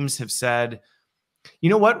my teams have said, you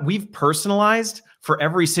know what, we've personalized for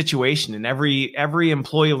every situation and every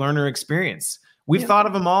employee learner experience. We've thought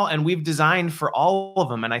of them all and we've designed for all of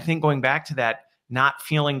them. And I think going back to that, not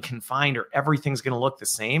feeling confined or everything's going to look the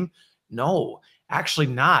same. No, actually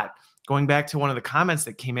not. Going back to one of the comments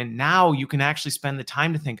that came in, now you can actually spend the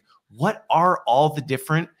time to think, what are all the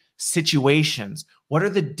different situations? What are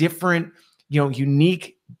the different,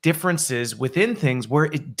 unique differences within things where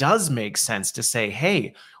it does make sense to say,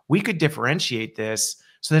 hey, we could differentiate this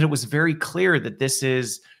so that it was very clear that this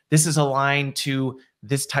is aligned to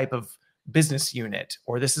this type of business unit,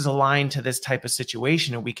 or this is aligned to this type of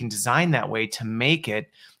situation, and we can design that way to make it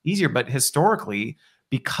easier. But historically,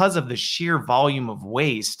 because of the sheer volume of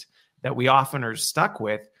waste that we often are stuck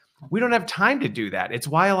with, we don't have time to do that. It's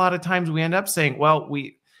why a lot of times we end up saying, well,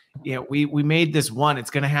 we made this one,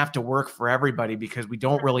 it's going to have to work for everybody, because we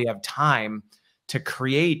don't really have time to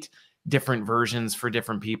create different versions for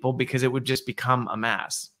different people, because it would just become a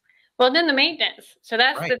mess. Well, then the maintenance. So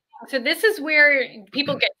that's right. the thing. So this is where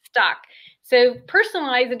people get stuck. So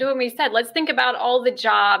personalize and do what we said. Let's think about all the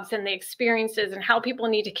jobs and the experiences and how people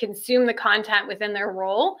need to consume the content within their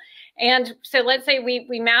role. And so let's say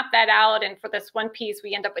we map that out, and for this one piece,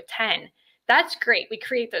 we end up with 10. That's great. We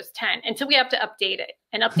create those 10 until we have to update it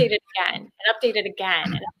and update it again and update it again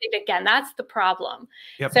and update it again. That's the problem.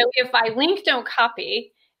 Yep. So if I link, don't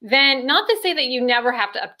copy, then not to say that you never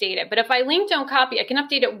have to update it, but if I link, don't copy, I can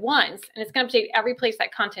update it once and it's going to update every place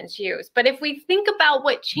that content's used. But if we think about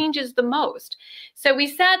what changes the most, so we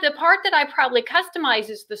said the part that I probably customize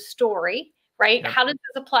is the story, right? Yep. How does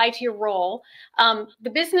this apply to your role? The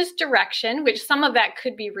business direction, which some of that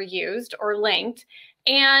could be reused or linked.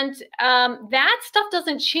 And that stuff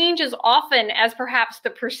doesn't change as often as perhaps the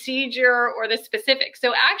procedure or the specifics.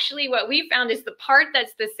 So actually what we found is the part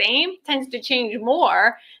that's the same tends to change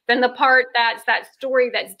more than the part that's that story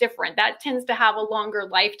that's different. That tends to have a longer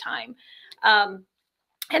lifetime.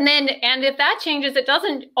 And if that changes, it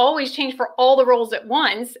doesn't always change for all the roles at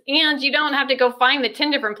once. And you don't have to go find the 10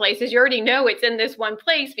 different places. You already know it's in this one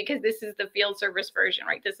place because this is the field service version,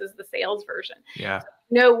 right? This is the sales version. Yeah. So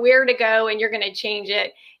you know where to go, and you're going to change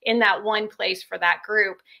it in that one place for that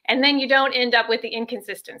group. And then you don't end up with the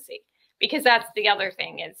inconsistency, because that's the other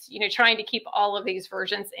thing is, trying to keep all of these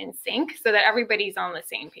versions in sync so that everybody's on the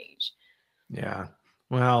same page. Yeah.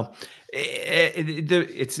 Well,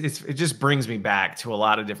 it just brings me back to a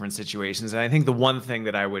lot of different situations. And I think the one thing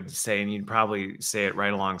that I would say, and you'd probably say it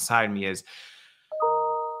right alongside me, is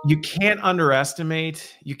you can't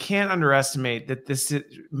underestimate that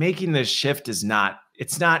making this shift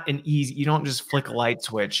it's not an easy, you don't just flick a light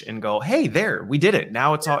switch and go, hey, there, we did it.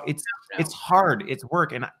 Now it's hard, it's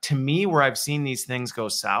work. And to me, where I've seen these things go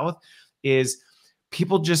south is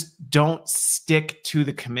people just don't stick to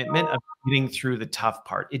the commitment of getting through the tough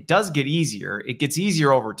part. It does get easier. It gets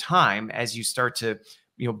easier over time as you start to,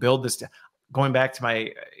 build this. Going back to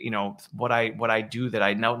my, what I do that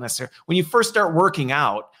I don't necessarily, when you first start working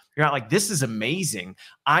out, you're not like, this is amazing.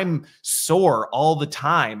 I'm sore all the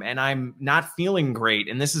time and I'm not feeling great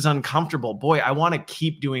and this is uncomfortable. Boy, I want to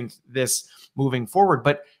keep doing this moving forward.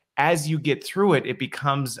 But as you get through it, it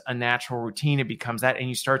becomes a natural routine. It becomes that, and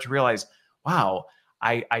you start to realize, wow,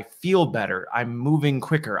 I feel better. I'm moving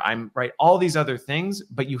quicker. I'm right. All these other things,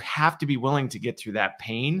 but you have to be willing to get through that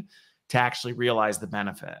pain to actually realize the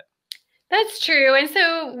benefit. That's true. And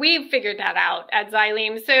so we figured that out at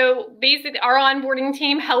Xyleme. So basically our onboarding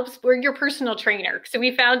team helps, we're your personal trainer. So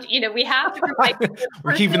we found, we have to provide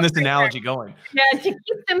we're keeping this analogy going. Yeah, to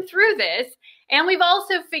keep them through this. And we've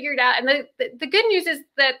also figured out, and the good news is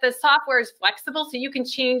that the software is flexible, so you can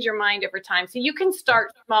change your mind over time. So you can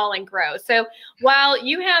start small and grow. So while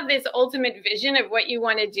you have this ultimate vision of what you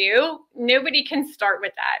want to do, nobody can start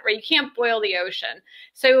with that, right? You can't boil the ocean.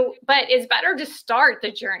 So, but it's better to start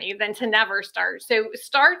the journey than to never start. So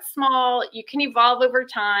start small, you can evolve over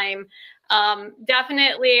time.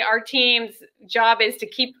 Definitely our team's job is to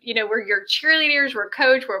keep, we're your cheerleaders, we're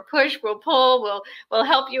coach, we'll push, we'll pull, we'll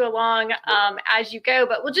help you along as you go,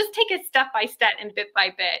 but we'll just take it step by step and bit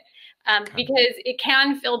by bit because it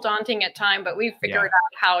can feel daunting at times, but we've figured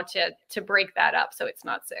out how to break that up so it's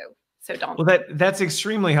not so daunting. Well, that's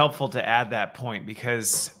extremely helpful to add that point,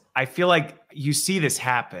 because I feel like you see this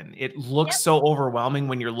happen. It looks so overwhelming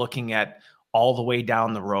when you're looking at all the way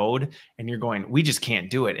down the road and you're going, we just can't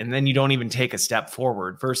do it. And then you don't even take a step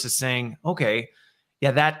forward versus saying, okay,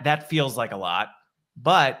 yeah, that feels like a lot,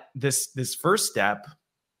 but this first step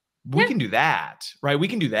we can do that, right? We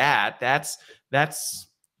can do that.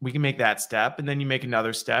 We can make that step, and then you make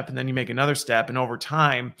another step, and then you make another step. And over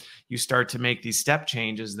time, you start to make these step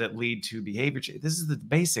changes that lead to behavior change. This is the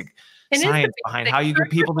basic science behind how you get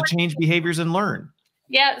people to change behaviors and learn.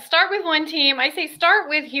 Yeah, start with one team. I say start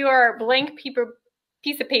with your blank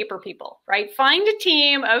piece of paper people, right? Find a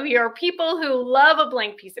team of your people who love a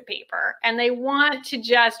blank piece of paper and they want to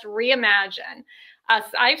just reimagine.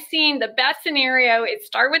 I've seen the best scenario is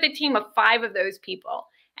start with a team of 5 of those people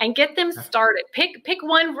and get them started. Pick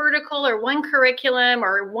one vertical or one curriculum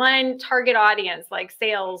or one target audience like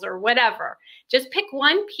sales or whatever. Just pick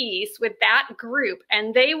one piece with that group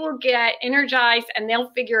and they will get energized and they'll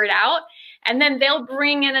figure it out. And then they'll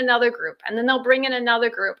bring in another group, and then they'll bring in another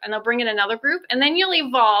group, and they'll bring in another group, and then you'll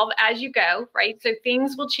evolve as you go, right? So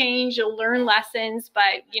things will change, you'll learn lessons,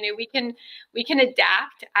 but you know, we can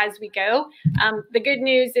adapt as we go. The good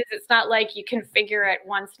news is it's not like you can figure it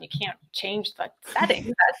once and you can't change the settings.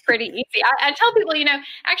 That's pretty easy. I tell people, you know,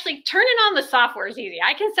 actually turning on the software is easy.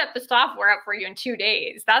 I can set the software up for you in 2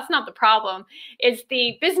 days. That's not the problem. It's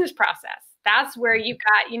the business process. That's where you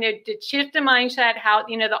got, you know, to shift the mindset, how,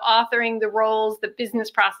 you know, the authoring, the roles, the business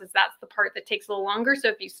process, that's the part that takes a little longer. So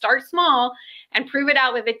if you start small and prove it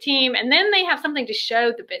out with a team, and then they have something to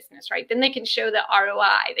show the business, right? Then they can show the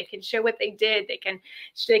ROI. They can show what they did. They can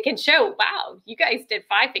show, wow, you guys did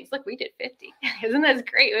 5 things. Look, we did 50. Isn't this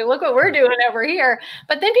great? Look what we're doing over here.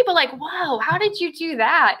 But then people are like, wow, how did you do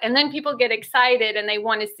that? And then people get excited and they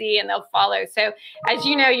want to see and they'll follow. So as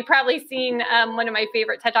you know, you've probably seen one of my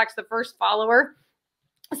favorite TED Talks, The First Follower.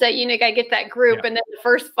 So, you know, I get that group and then the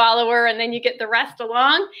first follower, and then you get the rest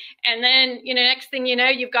along. And then, you know, next thing you know,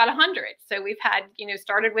 you've got 100. So we've had, you know,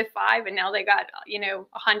 started with 5 and now they got, you know,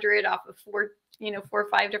 100 off of 4 or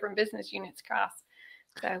 5 different business units across.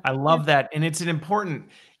 So I love that. And it's an important,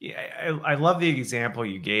 I love the example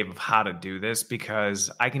you gave of how to do this, because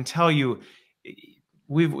I can tell you,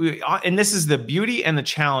 and this is the beauty and the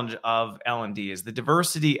challenge of L&D, is the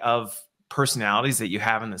diversity of personalities that you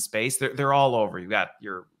have in the space. They're all over. You got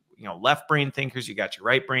your, you know, left brain thinkers, you got your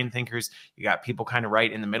right brain thinkers, you got people kind of right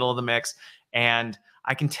in the middle of the mix. And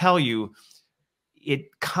I can tell you,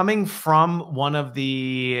 it coming from one of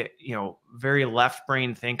the, you know, very left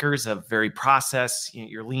brain thinkers, of very process, you know,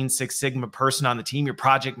 your Lean Six Sigma person on the team, your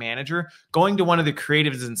project manager, going to one of the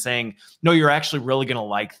creatives and saying, no, you're actually really going to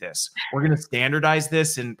like this. We're going to standardize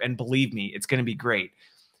this, and believe me, it's going to be great.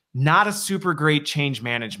 Not a super great change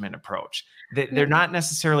management approach. They're not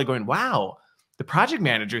necessarily going, wow, the project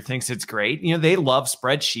manager thinks it's great. You know, they love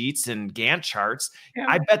spreadsheets and Gantt charts. Yeah.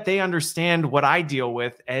 I bet they understand what I deal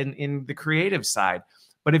with and in the creative side.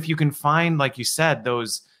 But if you can find, like you said,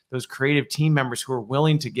 those creative team members who are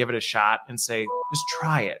willing to give it a shot and say, just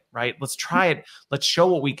try it, right? Let's try it. Let's show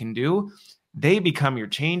what we can do. They become your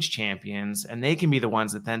change champions, and they can be the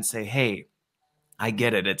ones that then say, hey, I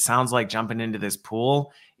get it. It sounds like jumping into this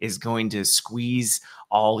pool is going to squeeze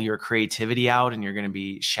all your creativity out and you're going to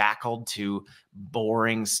be shackled to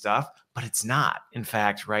boring stuff, but it's not, in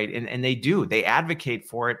fact, right? And they advocate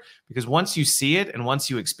for it, because once you see it and once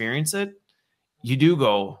you experience it, you do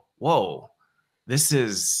go, whoa, this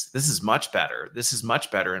is much better. This is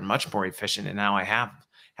much better and much more efficient. And now I have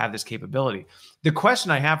this capability. The question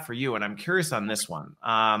I have for you, and I'm curious on this one,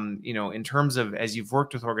 you know, in terms of, as you've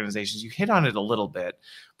worked with organizations, you hit on it a little bit,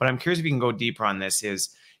 but I'm curious if you can go deeper on this,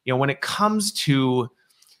 is, you know, when it comes to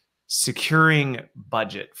securing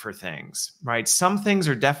budget for things, right? Some things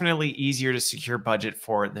are definitely easier to secure budget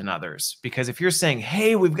for than others, because if you're saying,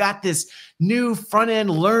 hey, we've got this new front-end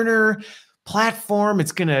learner platform,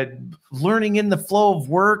 it's going to learning in the flow of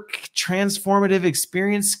work, transformative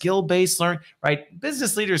experience, skill-based learning, right?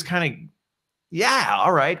 Business leaders kind of, yeah,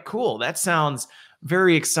 all right, cool. That sounds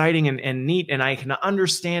very exciting and neat. And I can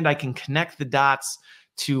understand, I can connect the dots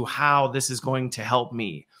to how this is going to help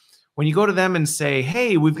me. When you go to them and say,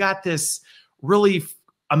 hey, we've got this really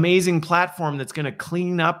amazing platform that's going to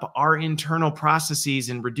clean up our internal processes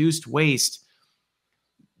and reduce waste,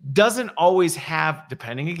 doesn't always have,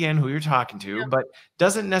 depending again who you're talking to, but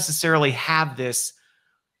doesn't necessarily have this,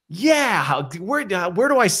 yeah, where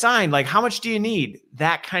do I sign? Like, how much do you need?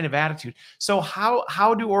 That kind of attitude. So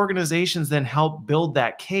how do organizations then help build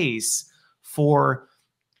that case for,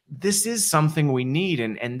 this is something we need,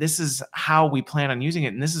 and this is how we plan on using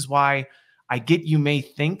it, and this is why I get you may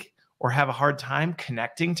think or have a hard time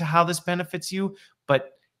connecting to how this benefits you,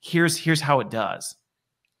 but here's how it does.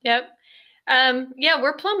 Yep. Yeah,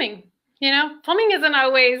 we're plumbing. You know, plumbing isn't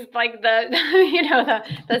always like the, you know,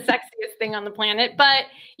 the sexiest thing on the planet, but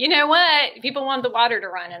you know what? People want the water to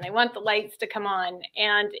run and they want the lights to come on.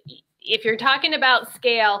 And if you're talking about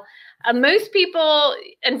scale, most people,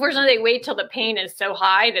 unfortunately, they wait till the pain is so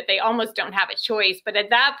high that they almost don't have a choice. But at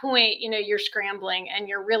that point, you know, you're scrambling and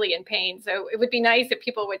you're really in pain. So it would be nice if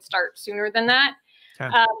people would start sooner than that. Okay.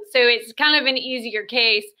 So it's kind of an easier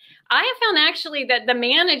case. I have found actually that the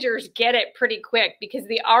managers get it pretty quick because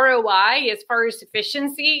the ROI as far as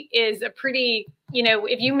efficiency is a pretty, you know,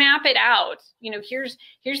 if you map it out, you know, here's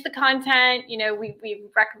the content, you know,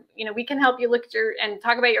 we can help you look at your and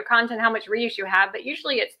talk about your content, how much reuse you have, but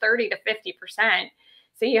usually it's 30 to 50%.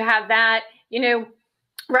 So you have that, you know,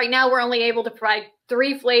 right now we're only able to provide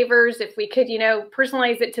 3 flavors. If we could, you know,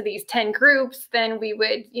 personalize it to these 10 groups, then we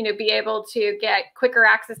would, you know, be able to get quicker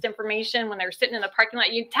access to information when they're sitting in the parking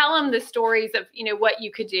lot. You tell them the stories of, you know, what you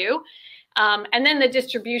could do. And then the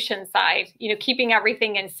distribution side, you know, keeping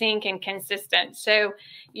everything in sync and consistent. So,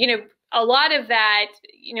 you know, a lot of that,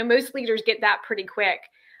 you know, most leaders get that pretty quick.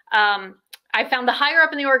 I found the higher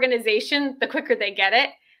up in the organization, the quicker they get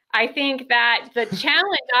it. I think that the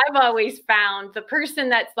challenge I've always found, the person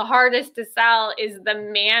that's the hardest to sell is the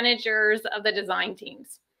managers of the design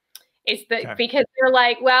teams. It's because they're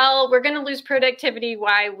like, well, we're going to lose productivity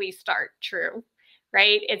while we start. True.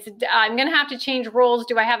 Right. I'm going to have to change roles.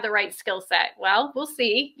 Do I have the right skill set? Well, we'll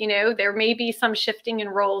see. You know, there may be some shifting in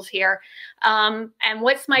roles here. And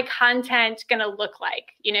what's my content going to look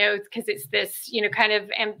like? You know, because it's this, you know, kind of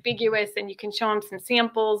ambiguous and you can show them some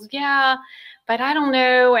samples. Yeah, but I don't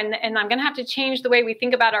know. And I'm going to have to change the way we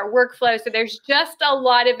think about our workflow. So there's just a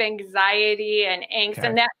lot of anxiety and angst. Okay.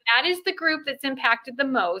 And that is the group that's impacted the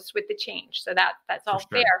most with the change. So that's all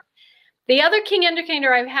fair. The other key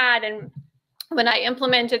indicator I've had, and when I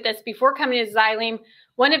implemented this before coming to Xyleme,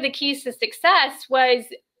 one of the keys to success was,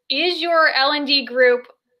 is your L&D group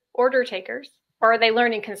order takers or are they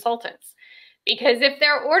learning consultants? Because if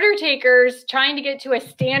they're order takers, trying to get to a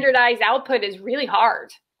standardized output is really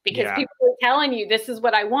hard because people are telling you, this is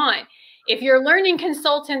what I want. If you're learning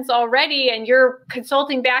consultants already and you're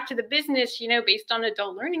consulting back to the business, you know, based on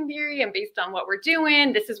adult learning theory and based on what we're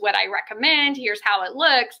doing, this is what I recommend, here's how it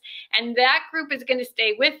looks. And that group is going to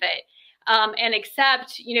stay with it. And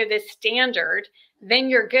accept, you know, this standard, then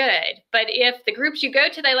you're good. But if the groups you go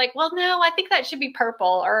to, they're like, well, no, I think that should be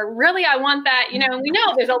purple, or really, I want that, you know, we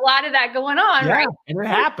know there's a lot of that going on, right? And it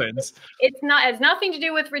happens. It has nothing to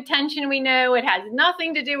do with retention. We know it has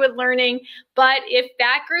nothing to do with learning. But if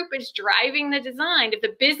that group is driving the design, if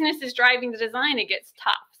the business is driving the design, it gets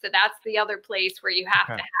tough. So that's the other place where you have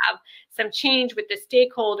to have some change with the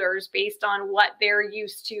stakeholders based on what they're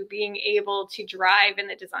used to being able to drive in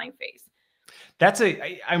the design phase.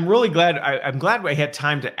 I'm really glad. I'm glad I had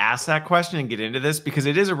time to ask that question and get into this because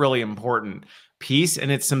it is a really important piece. And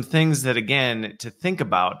it's some things that, again, to think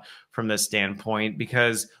about from this standpoint,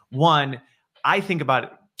 because one, I think about it,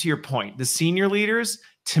 to your point, the senior leaders,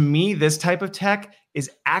 to me, this type of tech is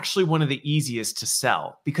actually one of the easiest to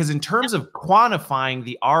sell because in terms of quantifying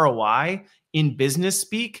the ROI in business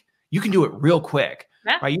speak, you can do it real quick.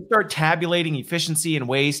 Right? You start tabulating efficiency and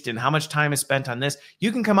waste and how much time is spent on this.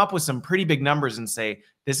 You can come up with some pretty big numbers and say,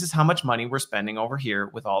 this is how much money we're spending over here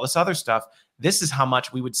with all this other stuff. This is how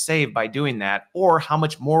much we would save by doing that, or how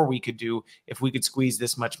much more we could do if we could squeeze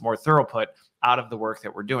this much more throughput out of the work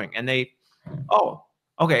that we're doing. And they, oh,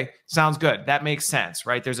 okay, sounds good. That makes sense,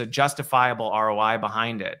 right? There's a justifiable ROI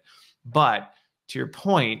behind it. But to your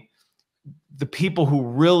point, the people who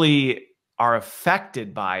really are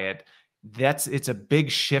affected by it, it's a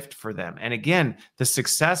big shift for them. And again, the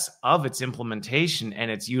success of its implementation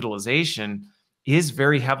and its utilization is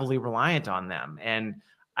very heavily reliant on them. And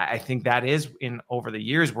I think that is over the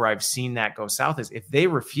years where I've seen that go south is if they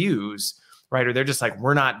refuse, right, or they're just like,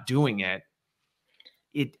 we're not doing it,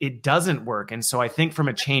 it doesn't work. And so I think from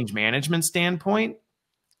a change management standpoint,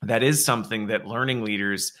 that is something that learning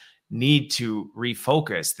leaders need to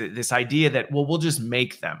refocus. This idea that, well, we'll just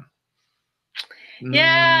make them.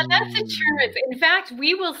 Yeah, that's insurance. In fact,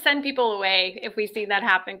 we will send people away if we see that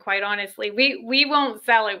happen, quite honestly. We won't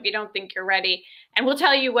sell it if we don't think you're ready. And we'll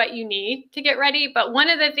tell you what you need to get ready. But one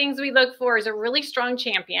of the things we look for is a really strong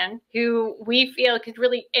champion who we feel could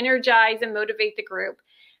really energize and motivate the group.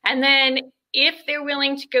 And then if they're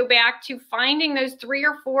willing to go back to finding those 3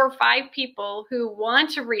 or 4 or 5 people who want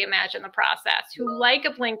to reimagine the process, who like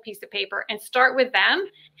a blank piece of paper, and start with them,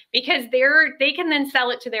 because they can then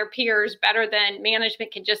sell it to their peers better than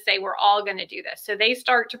management can just say, we're all going to do this. So they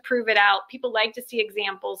start to prove it out. People like to see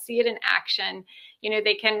examples, see it in action. You know,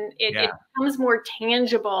 it becomes more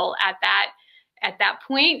tangible at that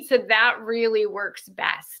point. So that really works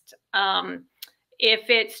best.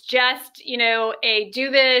 If it's just, a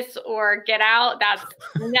do this or get out, that's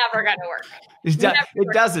never going to work. It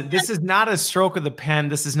doesn't. This is not a stroke of the pen.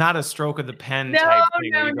 This is not a stroke of the pen type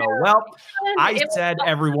thing. No, You go, well, I said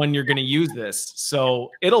everyone you're going to use this,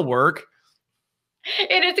 so it'll work.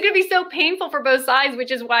 And it's going to be so painful for both sides,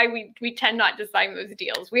 which is why we tend not to sign those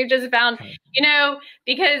deals. We've just found,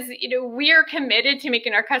 because, we are committed to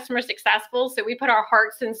making our customers successful. So we put our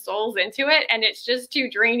hearts and souls into it. And it's just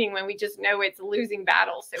too draining when we just know it's a losing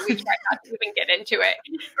battle. So we try not to even get into it.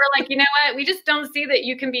 We're like, you know what? We just don't see that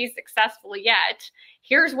you can be successful yet.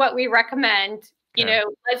 Here's what we recommend.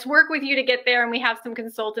 Let's work with you to get there. And we have some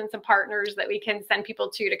consultants and partners that we can send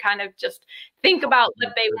people to kind of just think about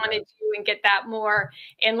what they want to do and get that more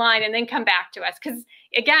in line and then come back to us. Because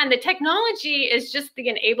again, the technology is just the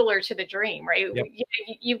enabler to the dream, right? Yep.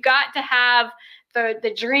 You've got to have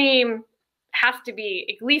the dream has to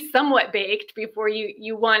be at least somewhat baked before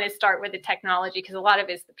you want to start with the technology, because a lot of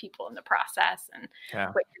it is the people in the process and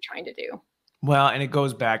what you're trying to do. Well, and it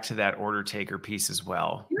goes back to that order taker piece as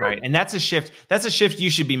well, right? And that's a shift. That's a shift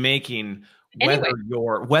you should be making,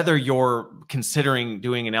 whether you're considering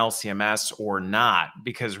doing an LCMS or not,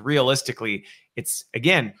 because realistically, it's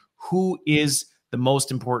again, who is the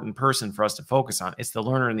most important person for us to focus on? It's the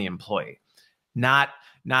learner and the employee, not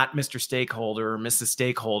Mr. Stakeholder or Mrs.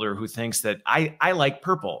 Stakeholder who thinks that I like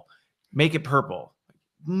purple, make it purple.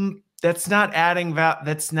 That's not adding value.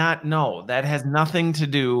 That has nothing to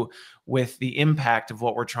do with the impact of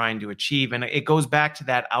what we're trying to achieve. And it goes back to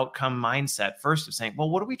that outcome mindset first of saying, well,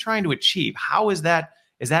 what are we trying to achieve? How is that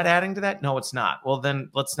adding to that? No, it's not. Well, then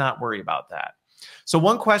let's not worry about that. So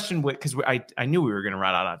one question, because I knew we were going to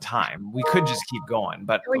run out of time. We could just keep going.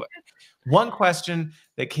 But one question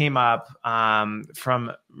that came up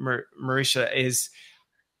from Marisha is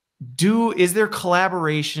there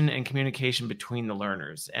collaboration and communication between the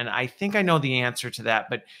learners? And I think I know the answer to that,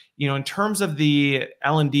 but in terms of the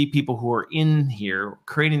L&D people who are in here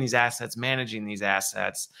creating these assets, managing these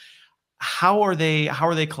assets, how are they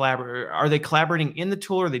collaborating? Are they collaborating in the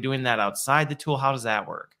tool? Or are they doing that outside the tool? How does that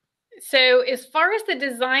work? So as far as the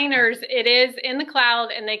designers, it is in the cloud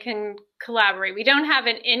and they can collaborate. We don't have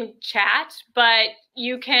an in chat, but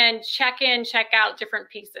you can check in, check out different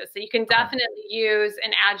pieces. So you can definitely use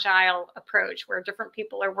an agile approach where different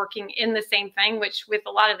people are working in the same thing, which with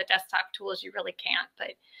a lot of the desktop tools, you really can't.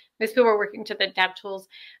 But most people are working to the dev tools.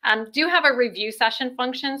 Do have a review session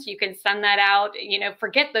function, so you can send that out.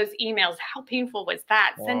 Forget those emails. How painful was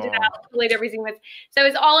that? Send it out, collate everything. So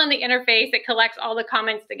it's all in the interface. It collects all the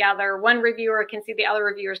comments together. One reviewer can see the other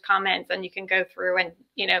reviewer's comments, and you can go through and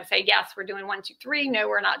say, yes, we're doing 1, 2, 3. No,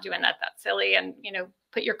 we're not doing that. That's silly. And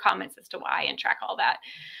put your comments as to why and track all that.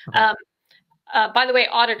 By the way,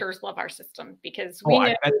 auditors love our system because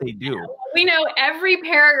I bet they do. We know every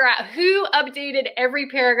paragraph, who updated every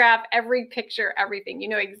paragraph, every picture, everything. You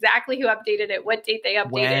know exactly who updated it, what date they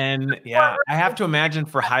updated. I have to imagine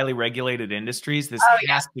for highly regulated industries, this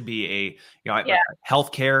has to be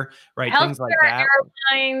healthcare, right? Things like that.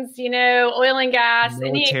 Airlines, oil and gas,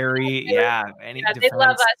 military, any they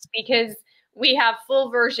love us because we have full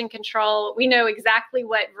version control. We know exactly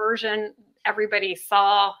what version everybody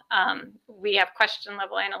saw. We have question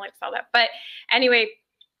level analytics, all that. But anyway,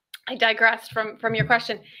 I digressed from your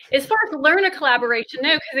question. As far as learner collaboration,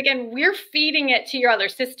 no, because again, we're feeding it to your other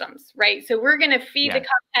systems, right? So we're going to feed the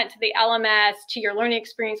content to the LMS, to your learning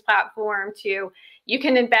experience platform, you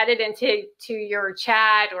can embed it into your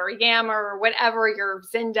chat or Yammer or whatever, your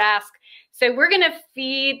Zendesk. So we're going to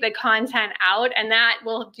feed the content out, and that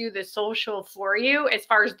will do the social for you as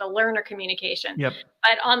far as the learner communication. Yep.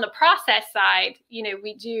 But on the process side,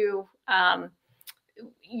 we do it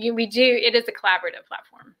is a collaborative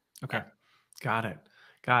platform. Okay. Got it.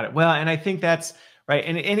 Well, and I think that's right.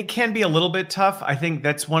 And it can be a little bit tough. I think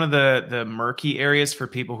that's one of the murky areas for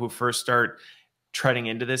people who first start treading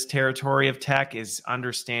into this territory of tech, is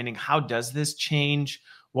understanding how does this change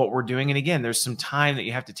what we're doing. And again, there's some time that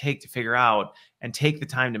you have to take to figure out and take the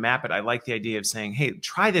time to map it. I like the idea of saying, hey,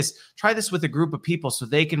 try this with a group of people so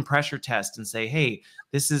they can pressure test and say, hey,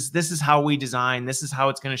 this is how we design. This is how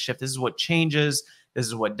it's going to shift. This is what changes. This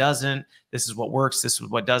is what doesn't. This is what works. This is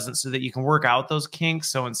what doesn't, so that you can work out those kinks.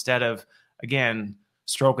 So instead of, again,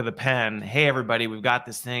 stroke of the pen, hey, everybody, we've got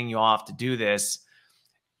this thing. You all have to do this.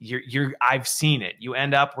 I've seen it. You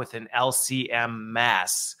end up with an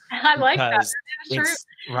LCMS. I like that. That's true.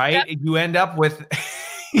 Right? Yep. You end up with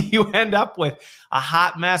a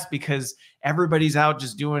hot mess because everybody's out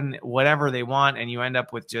just doing whatever they want, and you end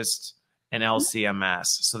up with just and LCMS.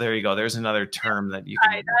 So there you go. There's another term that you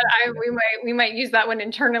can. We might use that one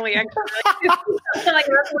internally. Like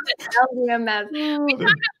LCMS. We try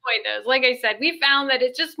to avoid those. Like I said, we found that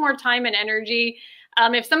it's just more time and energy.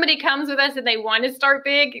 If somebody comes with us and they want to start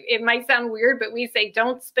big, it might sound weird, but we say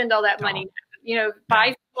don't spend all that money.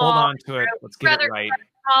 Buy small. Hold on to it. Let's get it right.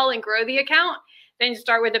 Small and grow the account. Then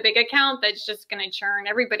start with a big account that's just going to churn.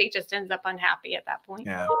 Everybody just ends up unhappy at that point.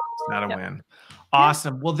 Yeah, it's not a win.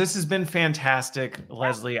 Awesome. Well, this has been fantastic,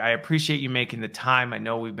 Leslie. I appreciate you making the time. I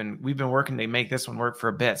know we've been working to make this one work for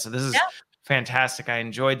a bit. So this is fantastic. I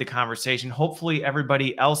enjoyed the conversation. Hopefully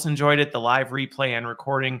everybody else enjoyed it. The live replay and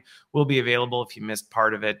recording will be available if you missed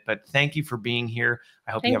part of it. But thank you for being here.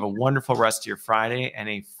 I hope you have a wonderful rest of your Friday and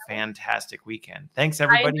a fantastic weekend. Thanks,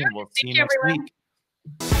 everybody, and we'll see you next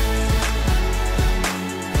week.